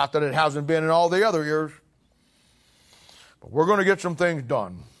 Not that it hasn't been in all the other years. But we're going to get some things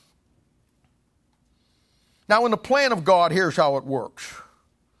done. Now, in the plan of God, here's how it works.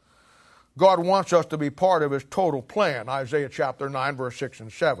 God wants us to be part of his total plan. Isaiah chapter 9, verse 6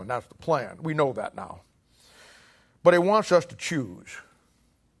 and 7. That's the plan. We know that now. But he wants us to choose.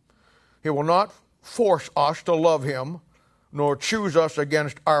 He will not force us to love him, nor choose us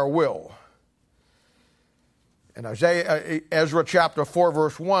against our will. In Ezra chapter 4,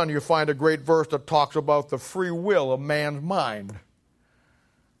 verse 1, you find a great verse that talks about the free will of man's mind.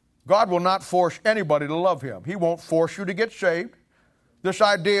 God will not force anybody to love him. He won't force you to get saved. This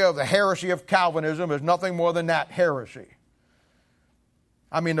idea of the heresy of Calvinism is nothing more than that, heresy.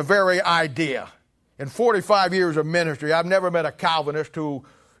 I mean, the very idea. In 45 years of ministry, I've never met a Calvinist who,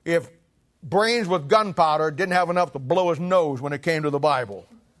 if brains with gunpowder, didn't have enough to blow his nose when it came to the Bible.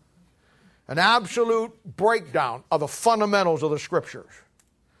 An absolute breakdown of the fundamentals of the Scriptures.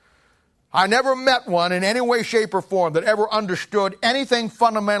 I never met one in any way, shape, or form that ever understood anything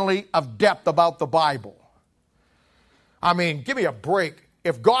fundamentally of depth about the Bible. I mean, give me a break.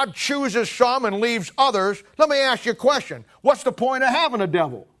 If God chooses some and leaves others, let me ask you a question. What's the point of having a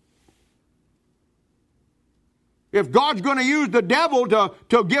devil? If God's going to use the devil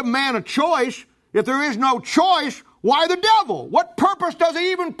to give man a choice, if there is no choice, why the devil? What purpose does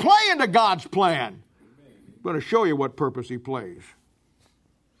he even play into God's plan? I'm going to show you what purpose he plays.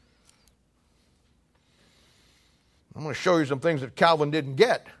 I'm going to show you some things that Calvin didn't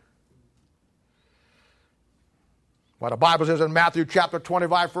get. Well, the Bible says in Matthew chapter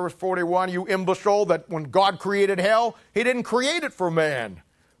 25, verse 41, you imbecile, that when God created hell, he didn't create it for man. The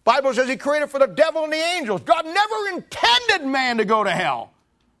Bible says he created it for the devil and the angels. God never intended man to go to hell.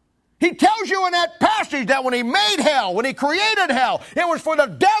 He tells you in that passage that when he made hell, when he created hell, it was for the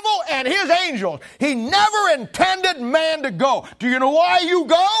devil and his angels. He never intended man to go. Do you know why you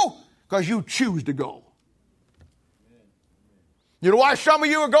go? Because you choose to go. You know why some of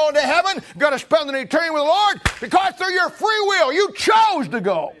you are going to heaven, going to spend an eternity with the Lord? Because through your free will, you chose to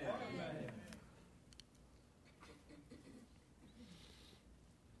go.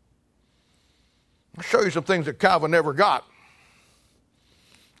 I'll show you some things that Calvin never got.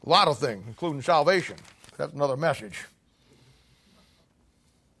 A lot of things, including salvation. That's another message.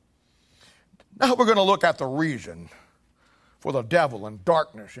 Now we're going to look at the reason for the devil and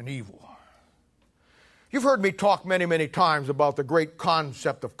darkness and evil. You've heard me talk many, many times about the great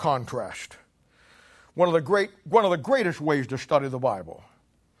concept of contrast. One of the greatest ways to study the Bible.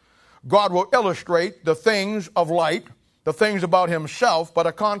 God will illustrate the things of light, the things about himself, but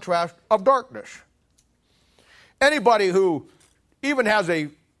a contrast of darkness. Anybody who even has a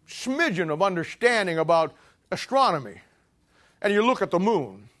smidgen of understanding about astronomy, and you look at the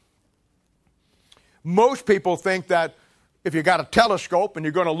moon, most people think that if you got a telescope and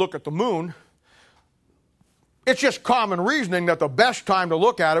you're going to look at the moon, it's just common reasoning that the best time to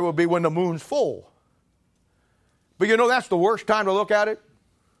look at it would be when the moon's full. But you know that's the worst time to look at it?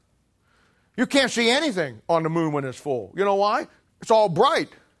 You can't see anything on the moon when it's full. You know why? It's all bright.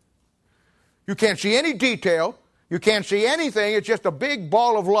 You can't see any detail. You can't see anything. It's just a big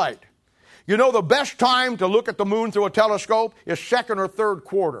ball of light. You know the best time to look at the moon through a telescope is second or third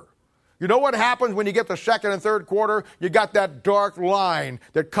quarter. You know what happens when you get the second and third quarter? You got that dark line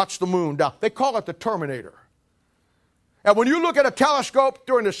that cuts the moon down. They call it the Terminator. And when you look at a telescope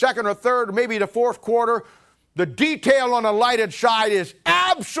during the second or third, or maybe the fourth quarter, the detail on the lighted side is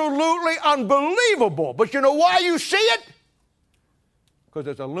absolutely unbelievable. But you know why you see it? Because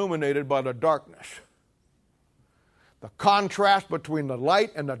it's illuminated by the darkness. The contrast between the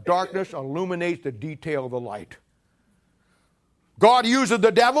light and the darkness illuminates the detail of the light. God uses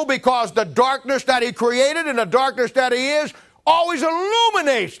the devil because the darkness that he created and the darkness that he is always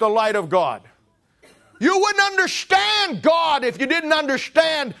illuminates the light of God. You wouldn't understand God if you didn't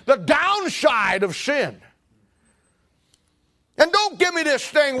understand the downside of sin. And don't give me this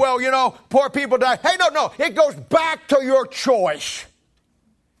thing, well, you know, poor people die. Hey, no, it goes back to your choice.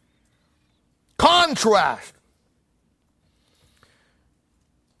 Contrast.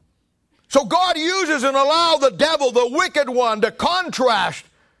 So God uses and allows the devil, the wicked one, to contrast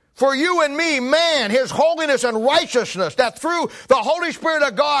for you and me, man, his holiness and righteousness, that through the Holy Spirit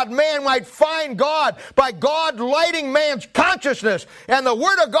of God, man might find God by God lighting man's consciousness and the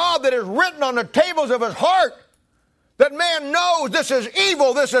Word of God that is written on the tables of his heart, that man knows this is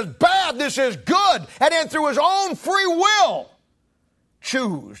evil, this is bad, this is good, and then through his own free will,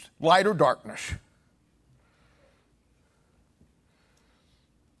 choose light or darkness.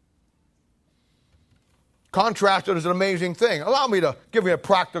 Contrasted is an amazing thing. Allow me to give you a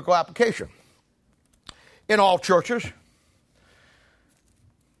practical application. In all churches,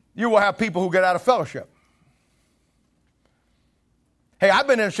 you will have people who get out of fellowship. Hey, I've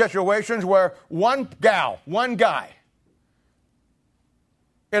been in situations where one guy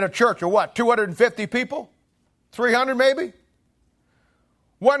in a church of what, 250 people? 300 maybe?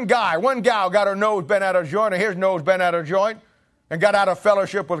 One gal got her nose bent out of joint, or his nose bent out of joint, and got out of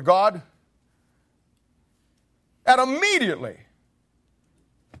fellowship with God. And immediately,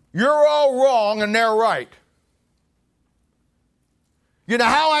 you're all wrong and they're right. You know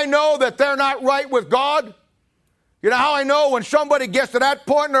how I know that they're not right with God? You know how I know when somebody gets to that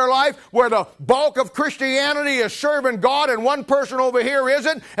point in their life where the bulk of Christianity is serving God and one person over here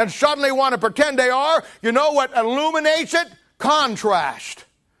isn't, and suddenly want to pretend they are? You know what illuminates it? Contrast.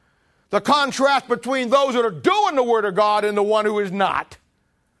 The contrast between those that are doing the Word of God and the one who is not.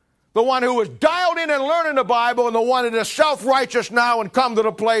 The one who is dialed in and learning the Bible and the one that is self-righteous now and come to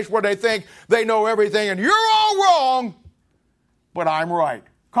the place where they think they know everything and you're all wrong, but I'm right.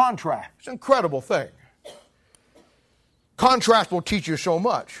 Contrast. It's an incredible thing. Contrast will teach you so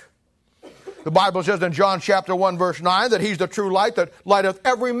much. The Bible says in John chapter 1 verse 9 that he's the true light that lighteth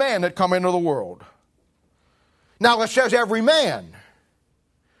every man that come into the world. Now it says every man.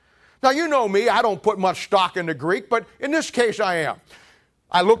 Now you know me, I don't put much stock in the Greek, but in this case I am.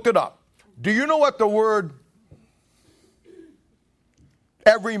 I looked it up. Do you know what the word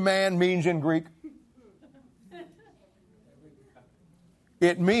every man means in Greek?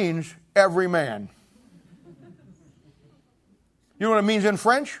 It means every man. You know what it means in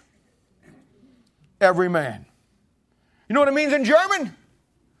French? Every man. You know what it means in German?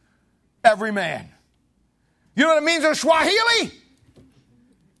 Every man. You know what it means in Swahili?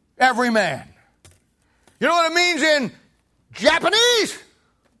 Every man. You know what it means in Japanese?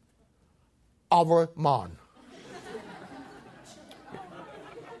 Every man.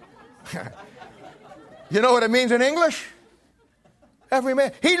 You know what it means in English? Every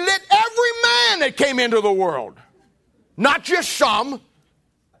man. He lit every man that came into the world. Not just some.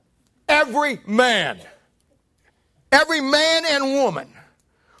 Every man. Every man and woman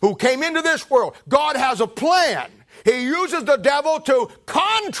who came into this world. God has a plan. He uses the devil to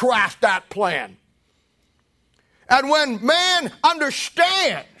contrast that plan. And when man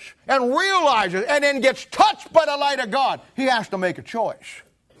understands and realizes and then gets touched by the light of God, he has to make a choice.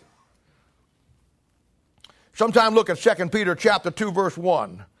 Sometime look at 2 Peter chapter 2 verse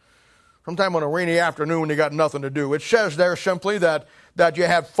 1. Sometime on a rainy afternoon when you got nothing to do. It says there simply that you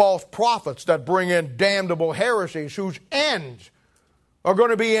have false prophets that bring in damnable heresies whose ends are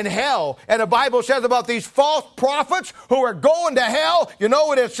going to be in hell. And the Bible says about these false prophets who are going to hell, you know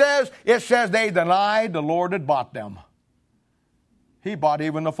what it says? It says they denied the Lord that bought them. He bought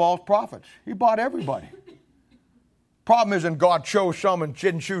even the false prophets. He bought everybody. Problem isn't God chose some and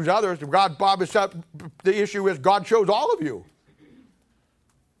didn't choose others. The issue is God chose all of you.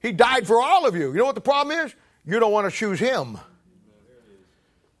 He died for all of you. You know what the problem is? You don't want to choose him.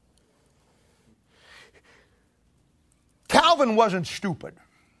 Calvin wasn't stupid.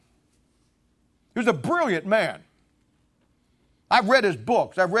 He was a brilliant man. I've read his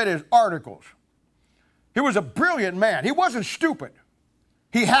books. I've read his articles. He was a brilliant man. He wasn't stupid.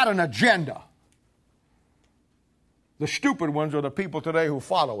 He had an agenda. The stupid ones are the people today who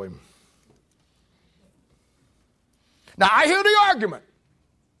follow him. Now, I hear the argument.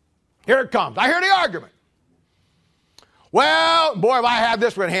 Here it comes. I hear the argument. Well, boy, have I had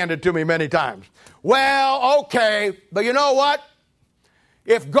this one handed to me many times. Well, okay, but you know what?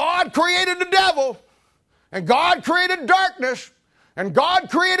 If God created the devil, and God created darkness, and God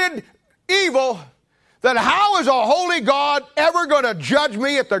created evil, then how is a holy God ever going to judge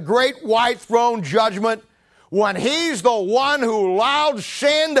me at the great white throne judgment when he's the one who allowed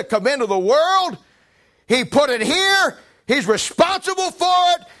sin to come into the world? He put it here. He's responsible for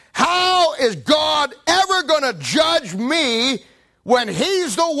it. How is God ever going to judge me when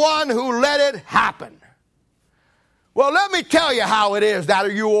he's the one who let it happen? Well, let me tell you how it is,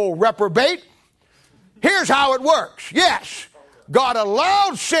 that you old reprobate. Here's how it works. Yes, God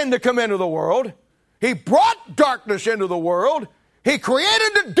allowed sin to come into the world. He brought darkness into the world. He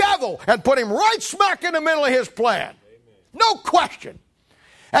created the devil and put him right smack in the middle of his plan. No question.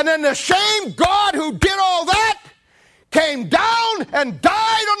 And then the same God who did all that came down and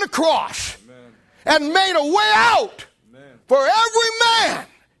died on the cross. Amen. And made a way out. Amen. For every man,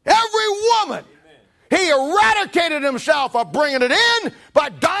 every woman. Amen. He eradicated himself of bringing it in by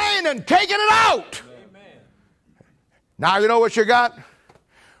dying and taking it out. Amen. Now you know what you got?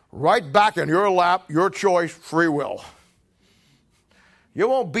 Right back in your lap, your choice, free will. You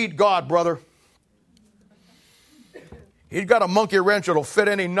won't beat God, brother. He's got a monkey wrench that'll fit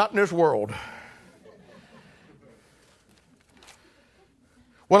any nut in this world.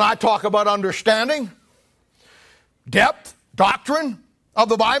 When I talk about understanding, depth, doctrine of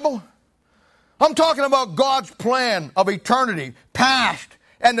the Bible, I'm talking about God's plan of eternity, past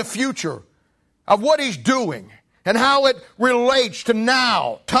and the future, of what he's doing and how it relates to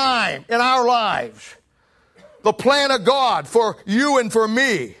now, time in our lives. The plan of God for you and for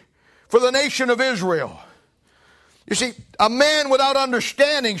me, for the nation of Israel. You see, a man without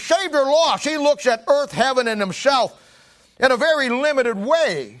understanding, saved or lost, he looks at earth, heaven, and himself in a very limited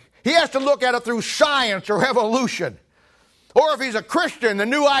way. He has to look at it through science or evolution. Or if he's a Christian, the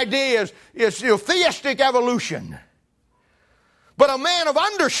new idea is theistic evolution. But a man of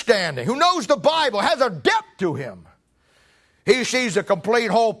understanding, who knows the Bible, has a depth to him. He sees the complete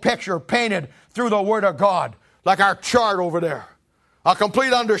whole picture painted through the Word of God, like our chart over there. A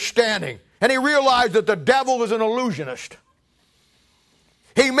complete understanding. And he realized that the devil is an illusionist.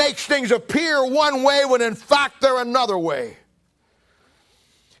 He makes things appear one way when in fact they're another way.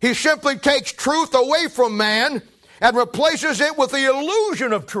 He simply takes truth away from man and replaces it with the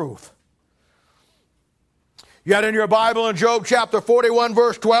illusion of truth. Yet in your Bible, in Job chapter 41,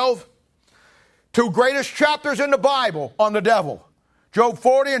 verse 12, two greatest chapters in the Bible on the devil. Job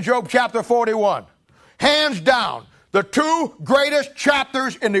 40 and Job chapter 41. Hands down, the two greatest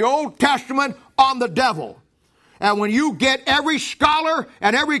chapters in the Old Testament on the devil. And when you get every scholar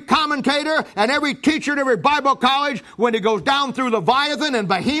and every commentator and every teacher in every Bible college, when it goes down through Leviathan and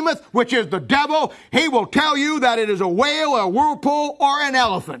Behemoth, which is the devil, he will tell you that it is a whale, a whirlpool, or an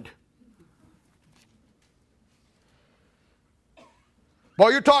elephant. Boy,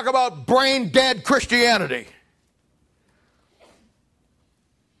 you talk about brain-dead Christianity.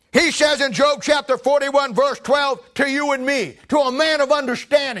 He says in Job chapter 41, verse 12, to you and me, to a man of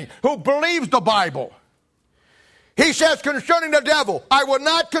understanding who believes the Bible. He says concerning the devil, I will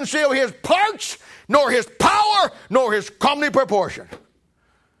not conceal his parts, nor his power, nor his comely proportion.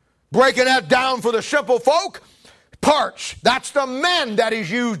 Breaking that down for the simple folk, parts, that's the men that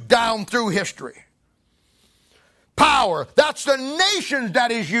is used down through history. Power, that's the nations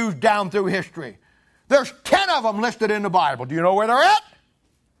that is used down through history. There's 10 of them listed in the Bible. Do you know where they're at?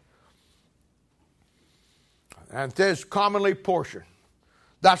 And this commonly portion.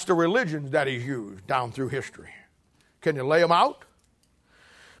 That's the religions that he's used down through history. Can you lay them out?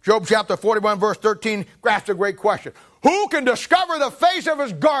 Job chapter 41, verse 13, asks a great question. Who can discover the face of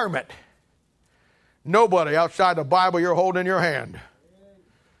his garment? Nobody outside the Bible you're holding in your hand.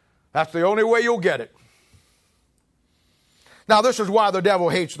 That's the only way you'll get it. Now, this is why the devil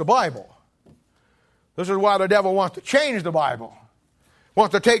hates the Bible. This is why the devil wants to change the Bible.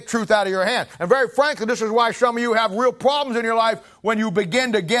 Wants to take truth out of your hand. And very frankly, this is why some of you have real problems in your life when you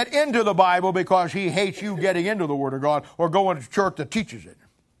begin to get into the Bible, because he hates you getting into the Word of God or going to church that teaches it.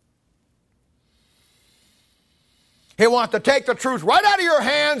 He wants to take the truth right out of your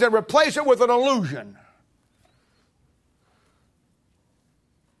hands and replace it with an illusion.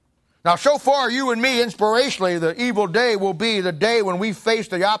 Now, so far, you and me, inspirationally, the evil day will be the day when we face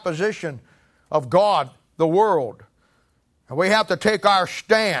the opposition of God, the world. And we have to take our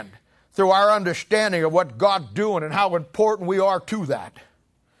stand through our understanding of what God's doing and how important we are to that.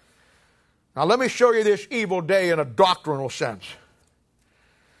 Now, let me show you this evil day in a doctrinal sense.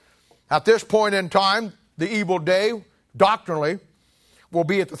 At this point in time, the evil day, doctrinally, will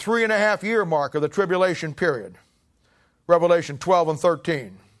be at the 3.5-year mark of the tribulation period. Revelation 12 and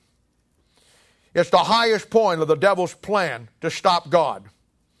 13. It's the highest point of the devil's plan to stop God.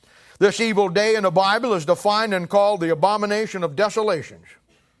 This evil day in the Bible is defined and called the abomination of desolations.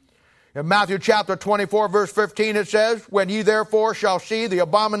 In Matthew chapter 24, verse 15, it says, when ye therefore shall see the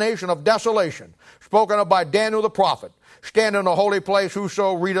abomination of desolation, spoken of by Daniel the prophet, stand in the holy place,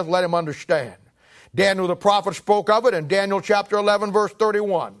 whoso readeth, let him understand. Daniel the prophet spoke of it in Daniel chapter 11, verse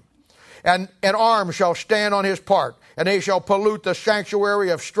 31. And an arm shall stand on his part, and they shall pollute the sanctuary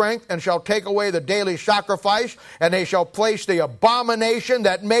of strength, and shall take away the daily sacrifice, and they shall place the abomination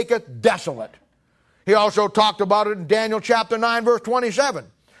that maketh desolate. He also talked about it in Daniel chapter 9, verse 27.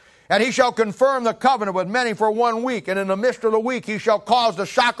 And he shall confirm the covenant with many for 1 week, and in the midst of the week he shall cause the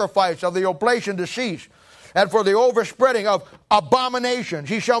sacrifice of the oblation to cease. And for the overspreading of abominations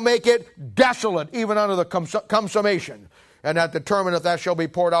he shall make it desolate, even unto the consummation. And that determineth that shall be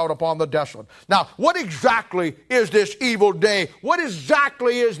poured out upon the desolate. Now, what exactly is this evil day? What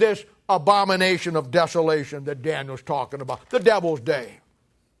exactly is this abomination of desolation that Daniel's talking about? The devil's day.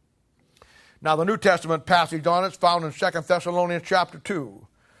 Now, the New Testament passage on it is found in 2 Thessalonians chapter 2.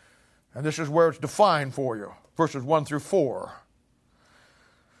 And this is where it's defined for you, verses 1 through 4.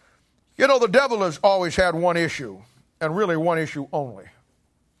 You know, the devil has always had one issue, and really one issue only.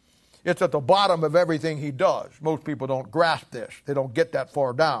 It's at the bottom of everything he does. Most people don't grasp this. They don't get that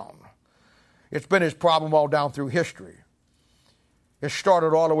far down. It's been his problem all down through history. It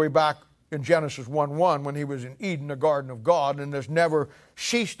started all the way back in Genesis 1:1 when he was in Eden, the garden of God, and there's never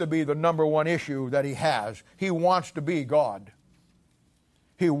ceased to be the number one issue that he has. He wants to be God.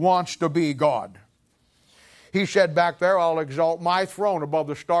 He wants to be God. He said back there, I'll exalt my throne above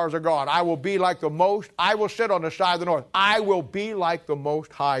the stars of God. I will be like the most, I will sit on the side of the north. I will be like the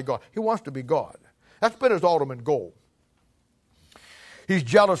Most High God. He wants to be God. That's been his ultimate goal. He's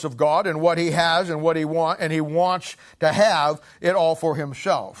jealous of God and what he has and what he wants, and he wants to have it all for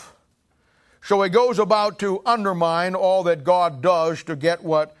himself. So he goes about to undermine all that God does to get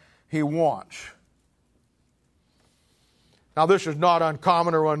what he wants. Now, this is not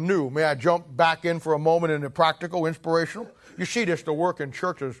uncommon or unnew. May I jump back in for a moment into practical, inspirational? You see this to work in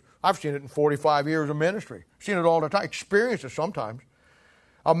churches. I've seen it in 45 years of ministry. Seen it all the time. Experienced it sometimes.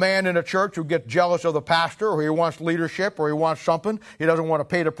 A man in a church who gets jealous of the pastor, or he wants leadership, or he wants something. He doesn't want to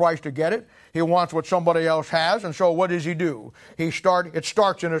pay the price to get it. He wants what somebody else has, and so what does he do? It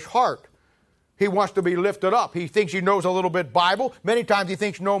starts in his heart. He wants to be lifted up. He thinks he knows a little bit Bible. Many times he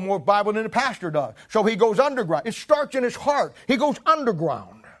thinks no more Bible than the pastor does. So he goes underground. It starts in his heart. He goes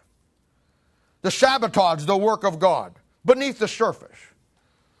underground. To sabotage the work of God beneath the surface.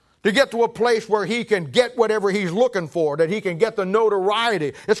 To get to a place where he can get whatever he's looking for, that he can get the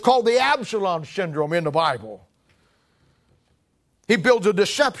notoriety. It's called the Absalom syndrome in the Bible. He builds a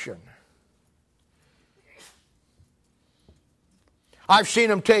deception. I've seen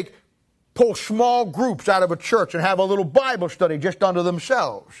him pull small groups out of a church and have a little Bible study just unto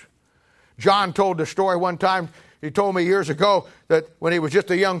themselves. John told the story one time. He told me years ago that when he was just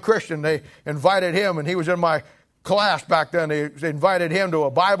a young Christian, they invited him, and he was in my class back then. They invited him to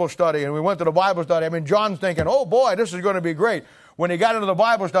a Bible study, and we went to the Bible study. I mean, John's thinking, oh boy, this is going to be great. When he got into the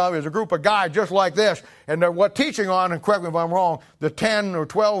Bible study, there's a group of guys just like this, and they're teaching on, and correct me if I'm wrong, the 10 or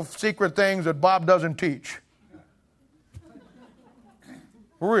 12 secret things that Bob doesn't teach.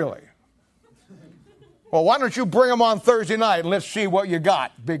 Really? Well, why don't you bring them on Thursday night and let's see what you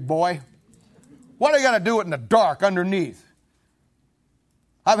got, big boy? Why do you got to do it in the dark underneath?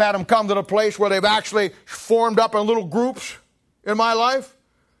 I've had them come to the place where they've actually formed up in little groups in my life,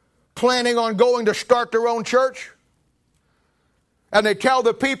 planning on going to start their own church. And they tell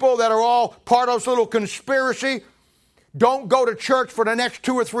the people that are all part of this little conspiracy, don't go to church for the next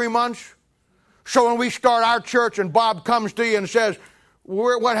 2 or 3 months. So when we start our church and Bob comes to you and says,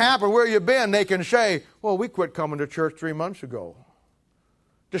 what happened? Where you been? They can say, well, we quit coming to church 3 months ago.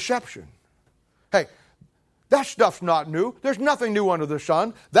 Deception. Hey, that stuff's not new. There's nothing new under the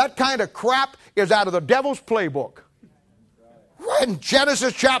sun. That kind of crap is out of the devil's playbook. Right in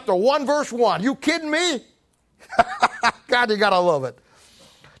Genesis chapter 1, verse 1. You kidding me? God, you got to love it.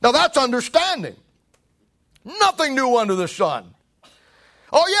 Now that's understanding. Nothing new under the sun.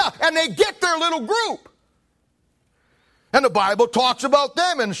 Oh yeah, and they get their little group. And the Bible talks about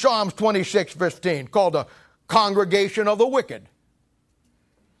them in Psalms 26:15, called the congregation of the wicked.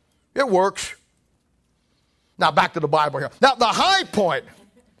 It works. Now back to the Bible here. Now the high point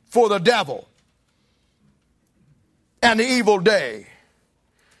for the devil and the evil day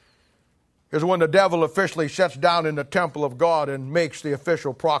is when the devil officially sits down in the temple of God and makes the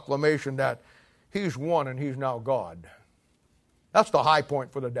official proclamation that he's won and he's now God. That's the high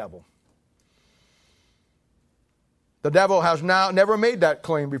point for the devil. The devil has now never made that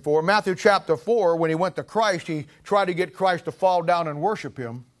claim before. Matthew chapter 4, when he went to Christ, he tried to get Christ to fall down and worship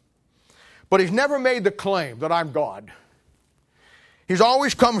him. But he's never made the claim that I'm God. He's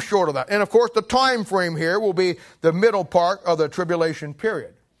always come short of that. And of course, the time frame here will be the middle part of the tribulation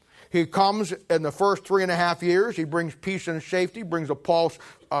period. He comes in the first 3.5 years. He brings peace and safety, brings a pulse,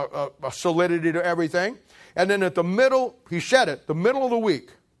 a solidity to everything. And then at the middle, he said it, the middle of the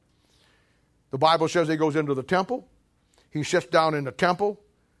week, the Bible says he goes into the temple. He sits down in the temple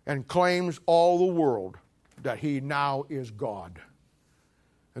and claims all the world that he now is God.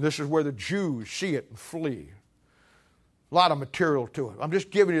 And this is where the Jews see it and flee. A lot of material to it. I'm just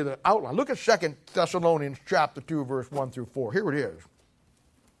giving you the outline. Look at 2 Thessalonians chapter 2, verse 1 through 4. Here it is.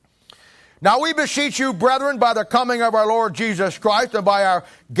 Now we beseech you, brethren, by the coming of our Lord Jesus Christ and by our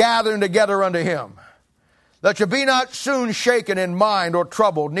gathering together unto him, that you be not soon shaken in mind or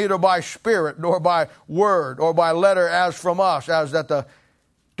troubled, neither by spirit, nor by word, or by letter as from us, as that the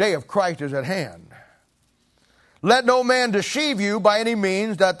day of Christ is at hand. Let no man deceive you by any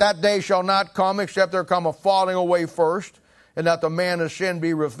means, that day shall not come, except there come a falling away first, and that the man of sin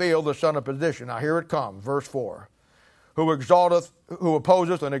be revealed, the son of perdition. Now here it comes, verse 4. Who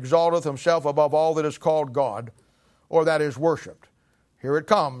opposeth and exalteth himself above all that is called God, or that is worshipped. Here it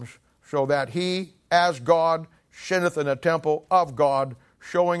comes, so that he, as God, sinneth in the temple of God,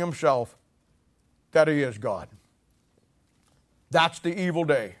 showing himself that he is God. That's the evil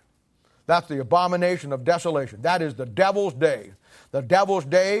day. That's the abomination of desolation. That is the devil's day. The devil's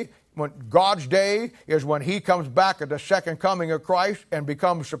day When God's day is when he comes back at the second coming of Christ and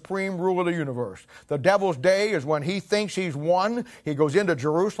becomes supreme ruler of the universe. The devil's day is when he thinks he's won. He goes into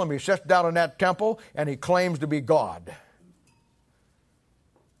Jerusalem, he sits down in that temple, and he claims to be God.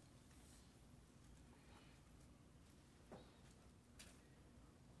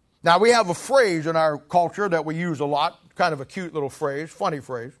 Now, we have a phrase in our culture that we use a lot, kind of a cute little phrase, funny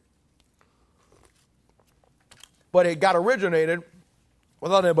phrase. But it got originated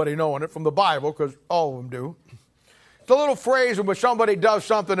without anybody knowing it from the Bible, because all of them do. It's a little phrase in which somebody does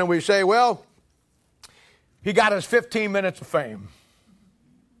something and we say, well, he got his 15 minutes of fame.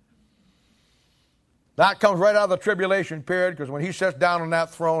 That comes right out of the tribulation period, because when he sits down on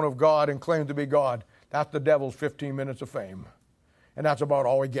that throne of God and claims to be God, that's the devil's 15 minutes of fame. And that's about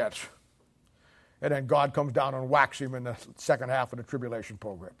all he gets. And then God comes down and whacks him in the second half of the tribulation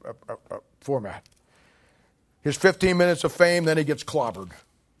program format. His 15 minutes of fame, then he gets clobbered.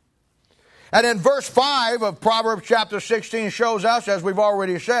 And then verse 5 of Proverbs chapter 16 shows us, as we've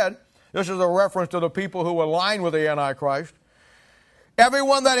already said, this is a reference to the people who align with the Antichrist.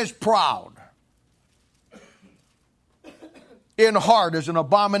 Everyone that is proud in heart is an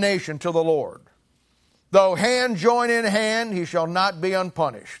abomination to the Lord. Though hand join in hand, he shall not be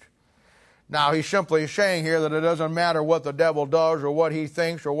unpunished. Now, he's simply saying here that it doesn't matter what the devil does or what he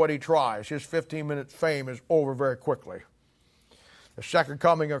thinks or what he tries. His 15-minute fame is over very quickly. The second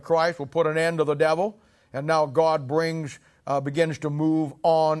coming of Christ will put an end to the devil, and now God begins to move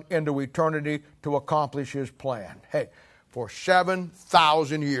on into eternity to accomplish his plan. Hey, for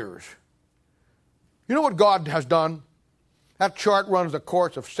 7,000 years. You know what God has done? That chart runs the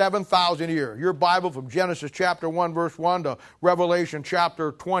course of 7,000 years. Your Bible from Genesis chapter 1, verse 1 to Revelation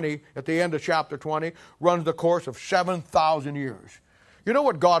chapter 20, at the end of chapter 20, runs the course of 7,000 years. You know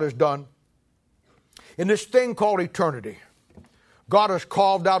what God has done? In this thing called eternity, God has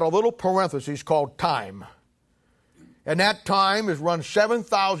carved out a little parenthesis called time. And that time is run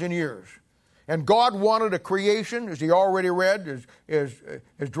 7,000 years. And God wanted a creation, as he already read,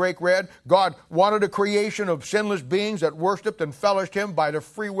 as Drake read. God wanted a creation of sinless beings that worshiped and fellowshipped him by their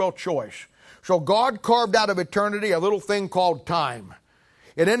free will choice. So God carved out of eternity a little thing called time.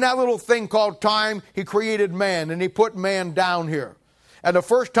 And in that little thing called time, he created man, and he put man down here. And the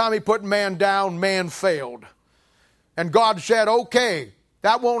first time he put man down, man failed. And God said, okay,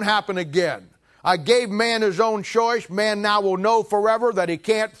 that won't happen again. I gave man his own choice. Man now will know forever that he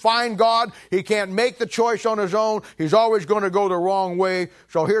can't find God. He can't make the choice on his own. He's always going to go the wrong way.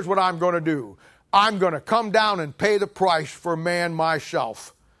 So here's what I'm going to do. I'm going to come down and pay the price for man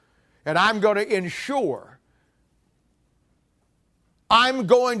myself. And I'm going to ensure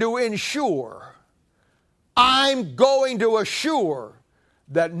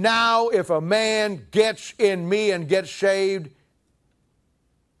that now if a man gets in me and gets saved,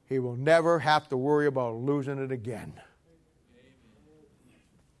 he will never have to worry about losing it again.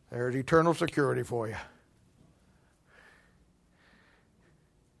 There's eternal security for you.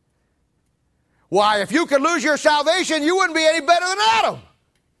 Why, if you could lose your salvation, you wouldn't be any better than Adam.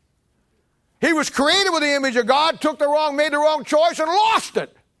 He was created with the image of God, made the wrong choice, and lost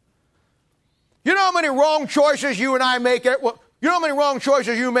it. You know how many wrong choices you and I make? You know how many wrong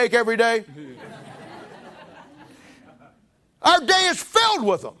choices you make every day? Our day is filled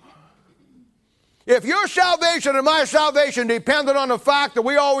with them. If your salvation and my salvation depended on the fact that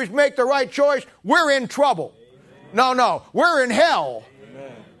we always make the right choice, we're in trouble. Amen. No, we're in hell.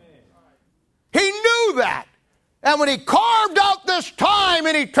 Amen. He knew that. And when he carved out this time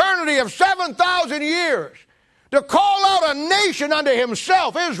in eternity of 7,000 years to call out a nation unto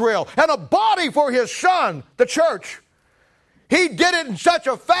himself, Israel, and a body for his son, the church, he did it in such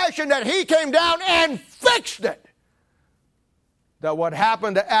a fashion that he came down and fixed it. That what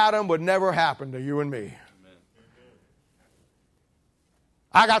happened to Adam would never happen to you and me. Amen.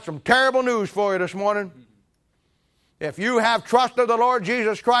 I got some terrible news for you this morning. If you have trusted the Lord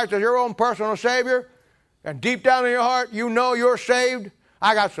Jesus Christ as your own personal Savior, and deep down in your heart you know you're saved,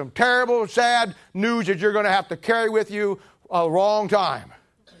 I got some terrible, sad news that you're going to have to carry with you a long time.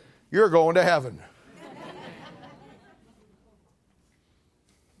 You're going to heaven.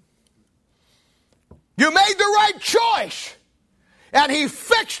 You made the right choice. And he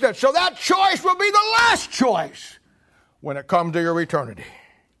fixed it so that choice will be the last choice when it comes to your eternity.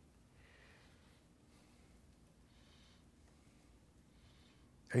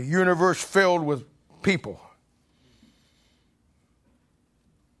 A universe filled with people.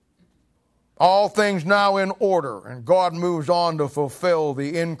 All things now in order, and God moves on to fulfill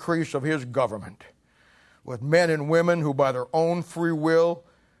the increase of his government with men and women who by their own free will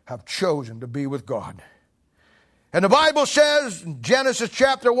have chosen to be with God. And the Bible says, in Genesis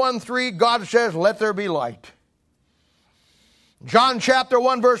chapter 1:3, God says, let there be light. John chapter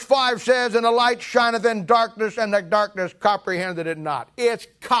 1 verse 5 says, and the light shineth in darkness, and the darkness comprehended it not. It's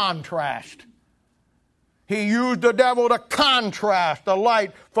contrast. He used the devil to contrast the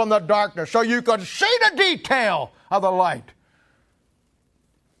light from the darkness so you could see the detail of the light.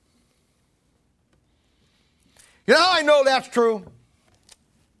 You know, I know that's true.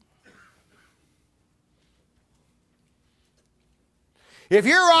 If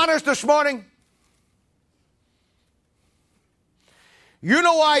you're honest this morning, you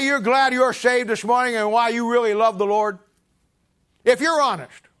know why you're glad you're saved this morning and why you really love the Lord? If you're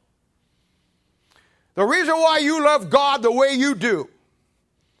honest. The reason why you love God the way you do,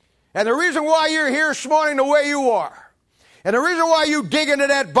 and the reason why you're here this morning the way you are, and the reason why you dig into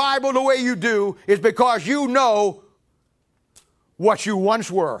that Bible the way you do is because you know what you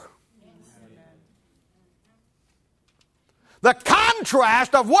once were. The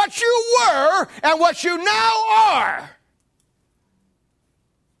contrast of what you were and what you now are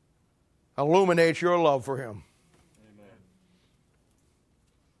illuminates your love for Him.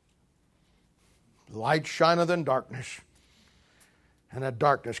 Amen. Light shineth in darkness, and that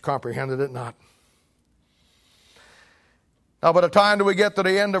darkness comprehended it not. Now, by the time that we get to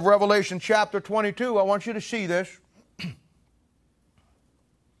the end of Revelation chapter 22, I want you to see this.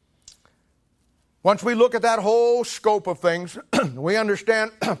 Once we look at that whole scope of things, we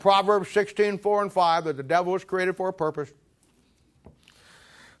understand Proverbs 16:4 and 5, that the devil was created for a purpose.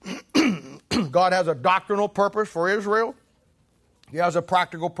 God has a doctrinal purpose for Israel. He has a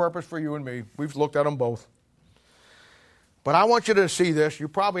practical purpose for you and me. We've looked at them both. But I want you to see this. You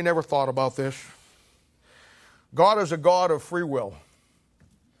probably never thought about this. God is a God of free will.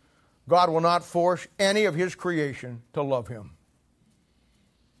 God will not force any of His creation to love Him.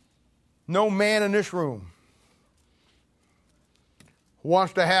 No man in this room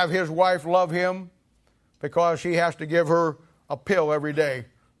wants to have his wife love him because he has to give her a pill every day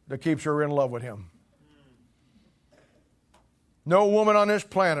that keeps her in love with him. No woman on this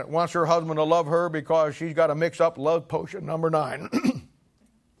planet wants her husband to love her because she's got to mix up love potion number 9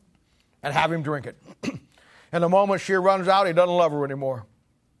 and have him drink it. And the moment she runs out, he doesn't love her anymore.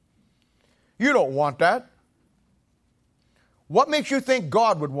 You don't want that. What makes you think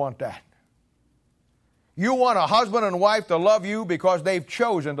God would want that? You want a husband and wife to love you because they've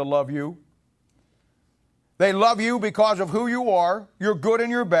chosen to love you. They love you because of who you are. You're good and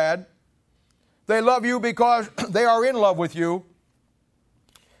you're bad. They love you because they are in love with you.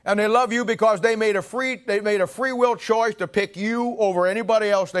 And they love you because they made a free will choice to pick you over anybody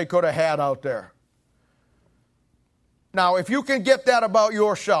else they could have had out there. Now, if you can get that about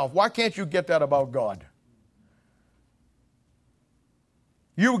yourself, why can't you get that about God?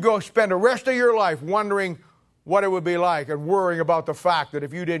 You would go spend the rest of your life wondering what it would be like and worrying about the fact that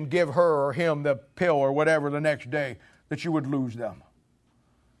if you didn't give her or him the pill or whatever the next day, that you would lose them.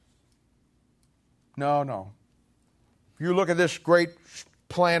 No. If you look at this great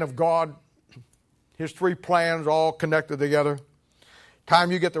plan of God, His 3 plans all connected together.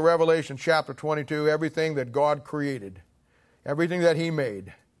 Time you get to Revelation chapter 22, everything that God created, everything that He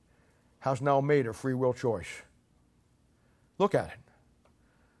made, has now made a free will choice. Look at it.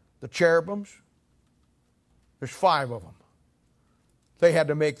 The cherubims, there's 5 of them. They had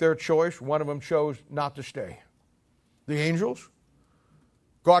to make their choice. One of them chose not to stay. The angels,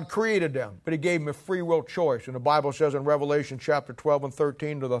 God created them, but He gave them a free will choice. And the Bible says in Revelation chapter 12 and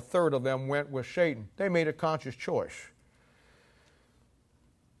 13, to the third of them went with Satan. They made a conscious choice.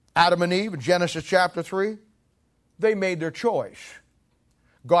 Adam and Eve in Genesis chapter 3, they made their choice.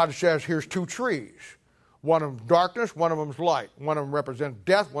 God says, here's 2 trees. One of them darkness, one of them is light. One of them represents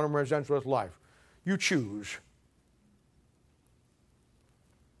death, one of them represents life. You choose.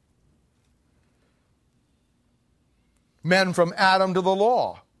 Men from Adam to the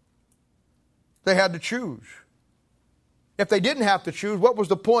law. They had to choose. If they didn't have to choose, what was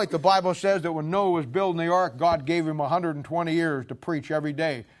the point? The Bible says that when Noah was building the ark, God gave him 120 years to preach every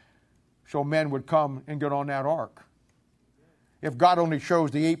day so men would come and get on that ark. If God only chose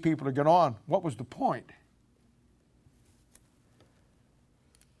the 8 people to get on, what was the point?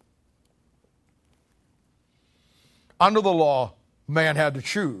 Under the law, man had to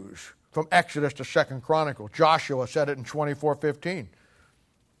choose. From Exodus to 2 Chronicles. Joshua said it in 24:15.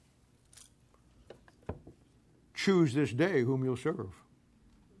 Choose this day whom you'll serve.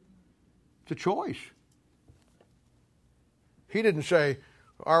 It's a choice. He didn't say,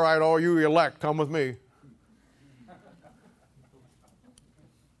 all right, all you elect, come with me.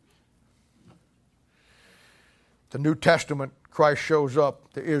 The New Testament, Christ shows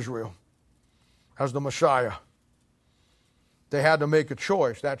up to Israel as the Messiah. They had to make a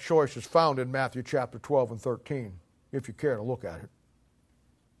choice. That choice is found in Matthew chapter 12 and 13, if you care to look at it.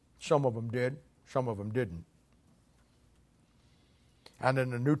 Some of them did, some of them didn't. And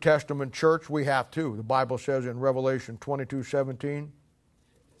in the New Testament church, we have too. The Bible says in Revelation 22:17,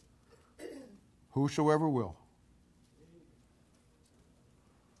 whosoever will.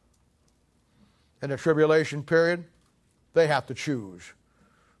 In the tribulation period, they have to choose.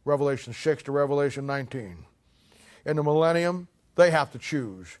 Revelation 6 to Revelation 19. In the millennium, they have to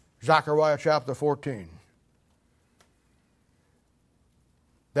choose. Zechariah chapter 14.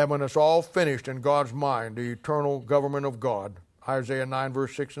 Then when it's all finished in God's mind, the eternal government of God, Isaiah 9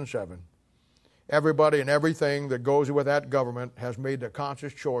 verse 6 and 7, everybody and everything that goes with that government has made the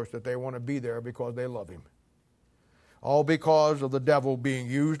conscious choice that they want to be there because they love Him. All because of the devil being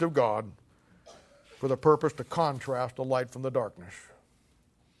used of God for the purpose to contrast the light from the darkness.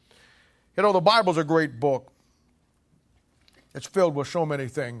 You know, the Bible's a great book. It's filled with so many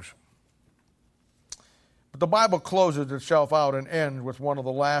things. But the Bible closes itself out and ends with one of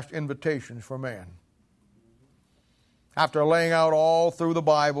the last invitations for man. After laying out all through the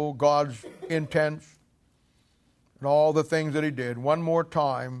Bible God's intents and all the things that He did, one more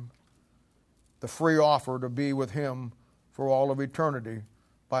time, the free offer to be with Him for all of eternity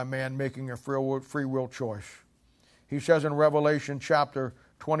by man making a free will choice. He says in Revelation chapter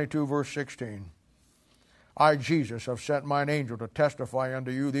 22 verse 16, I, Jesus, have sent mine angel to testify unto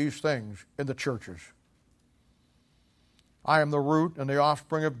you these things in the churches. I am the root and the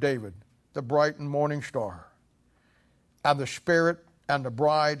offspring of David, the bright and morning star. And the Spirit and the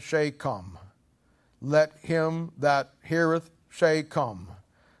bride say, come. Let him that heareth say, come.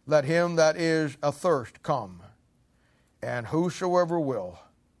 Let him that is athirst come. And whosoever will,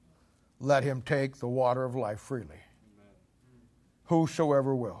 let him take the water of life freely. Amen.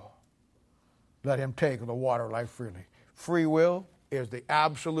 Whosoever will, let him take the water of life freely. Free will is the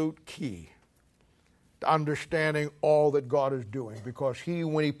absolute key to understanding all that God is doing, because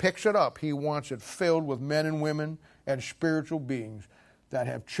when He picks it up, He wants it filled with men and women and spiritual beings that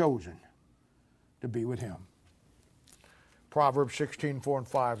have chosen to be with Him. Proverbs 16:4 and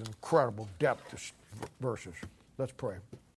 5 is incredible depth to verses. Let's pray.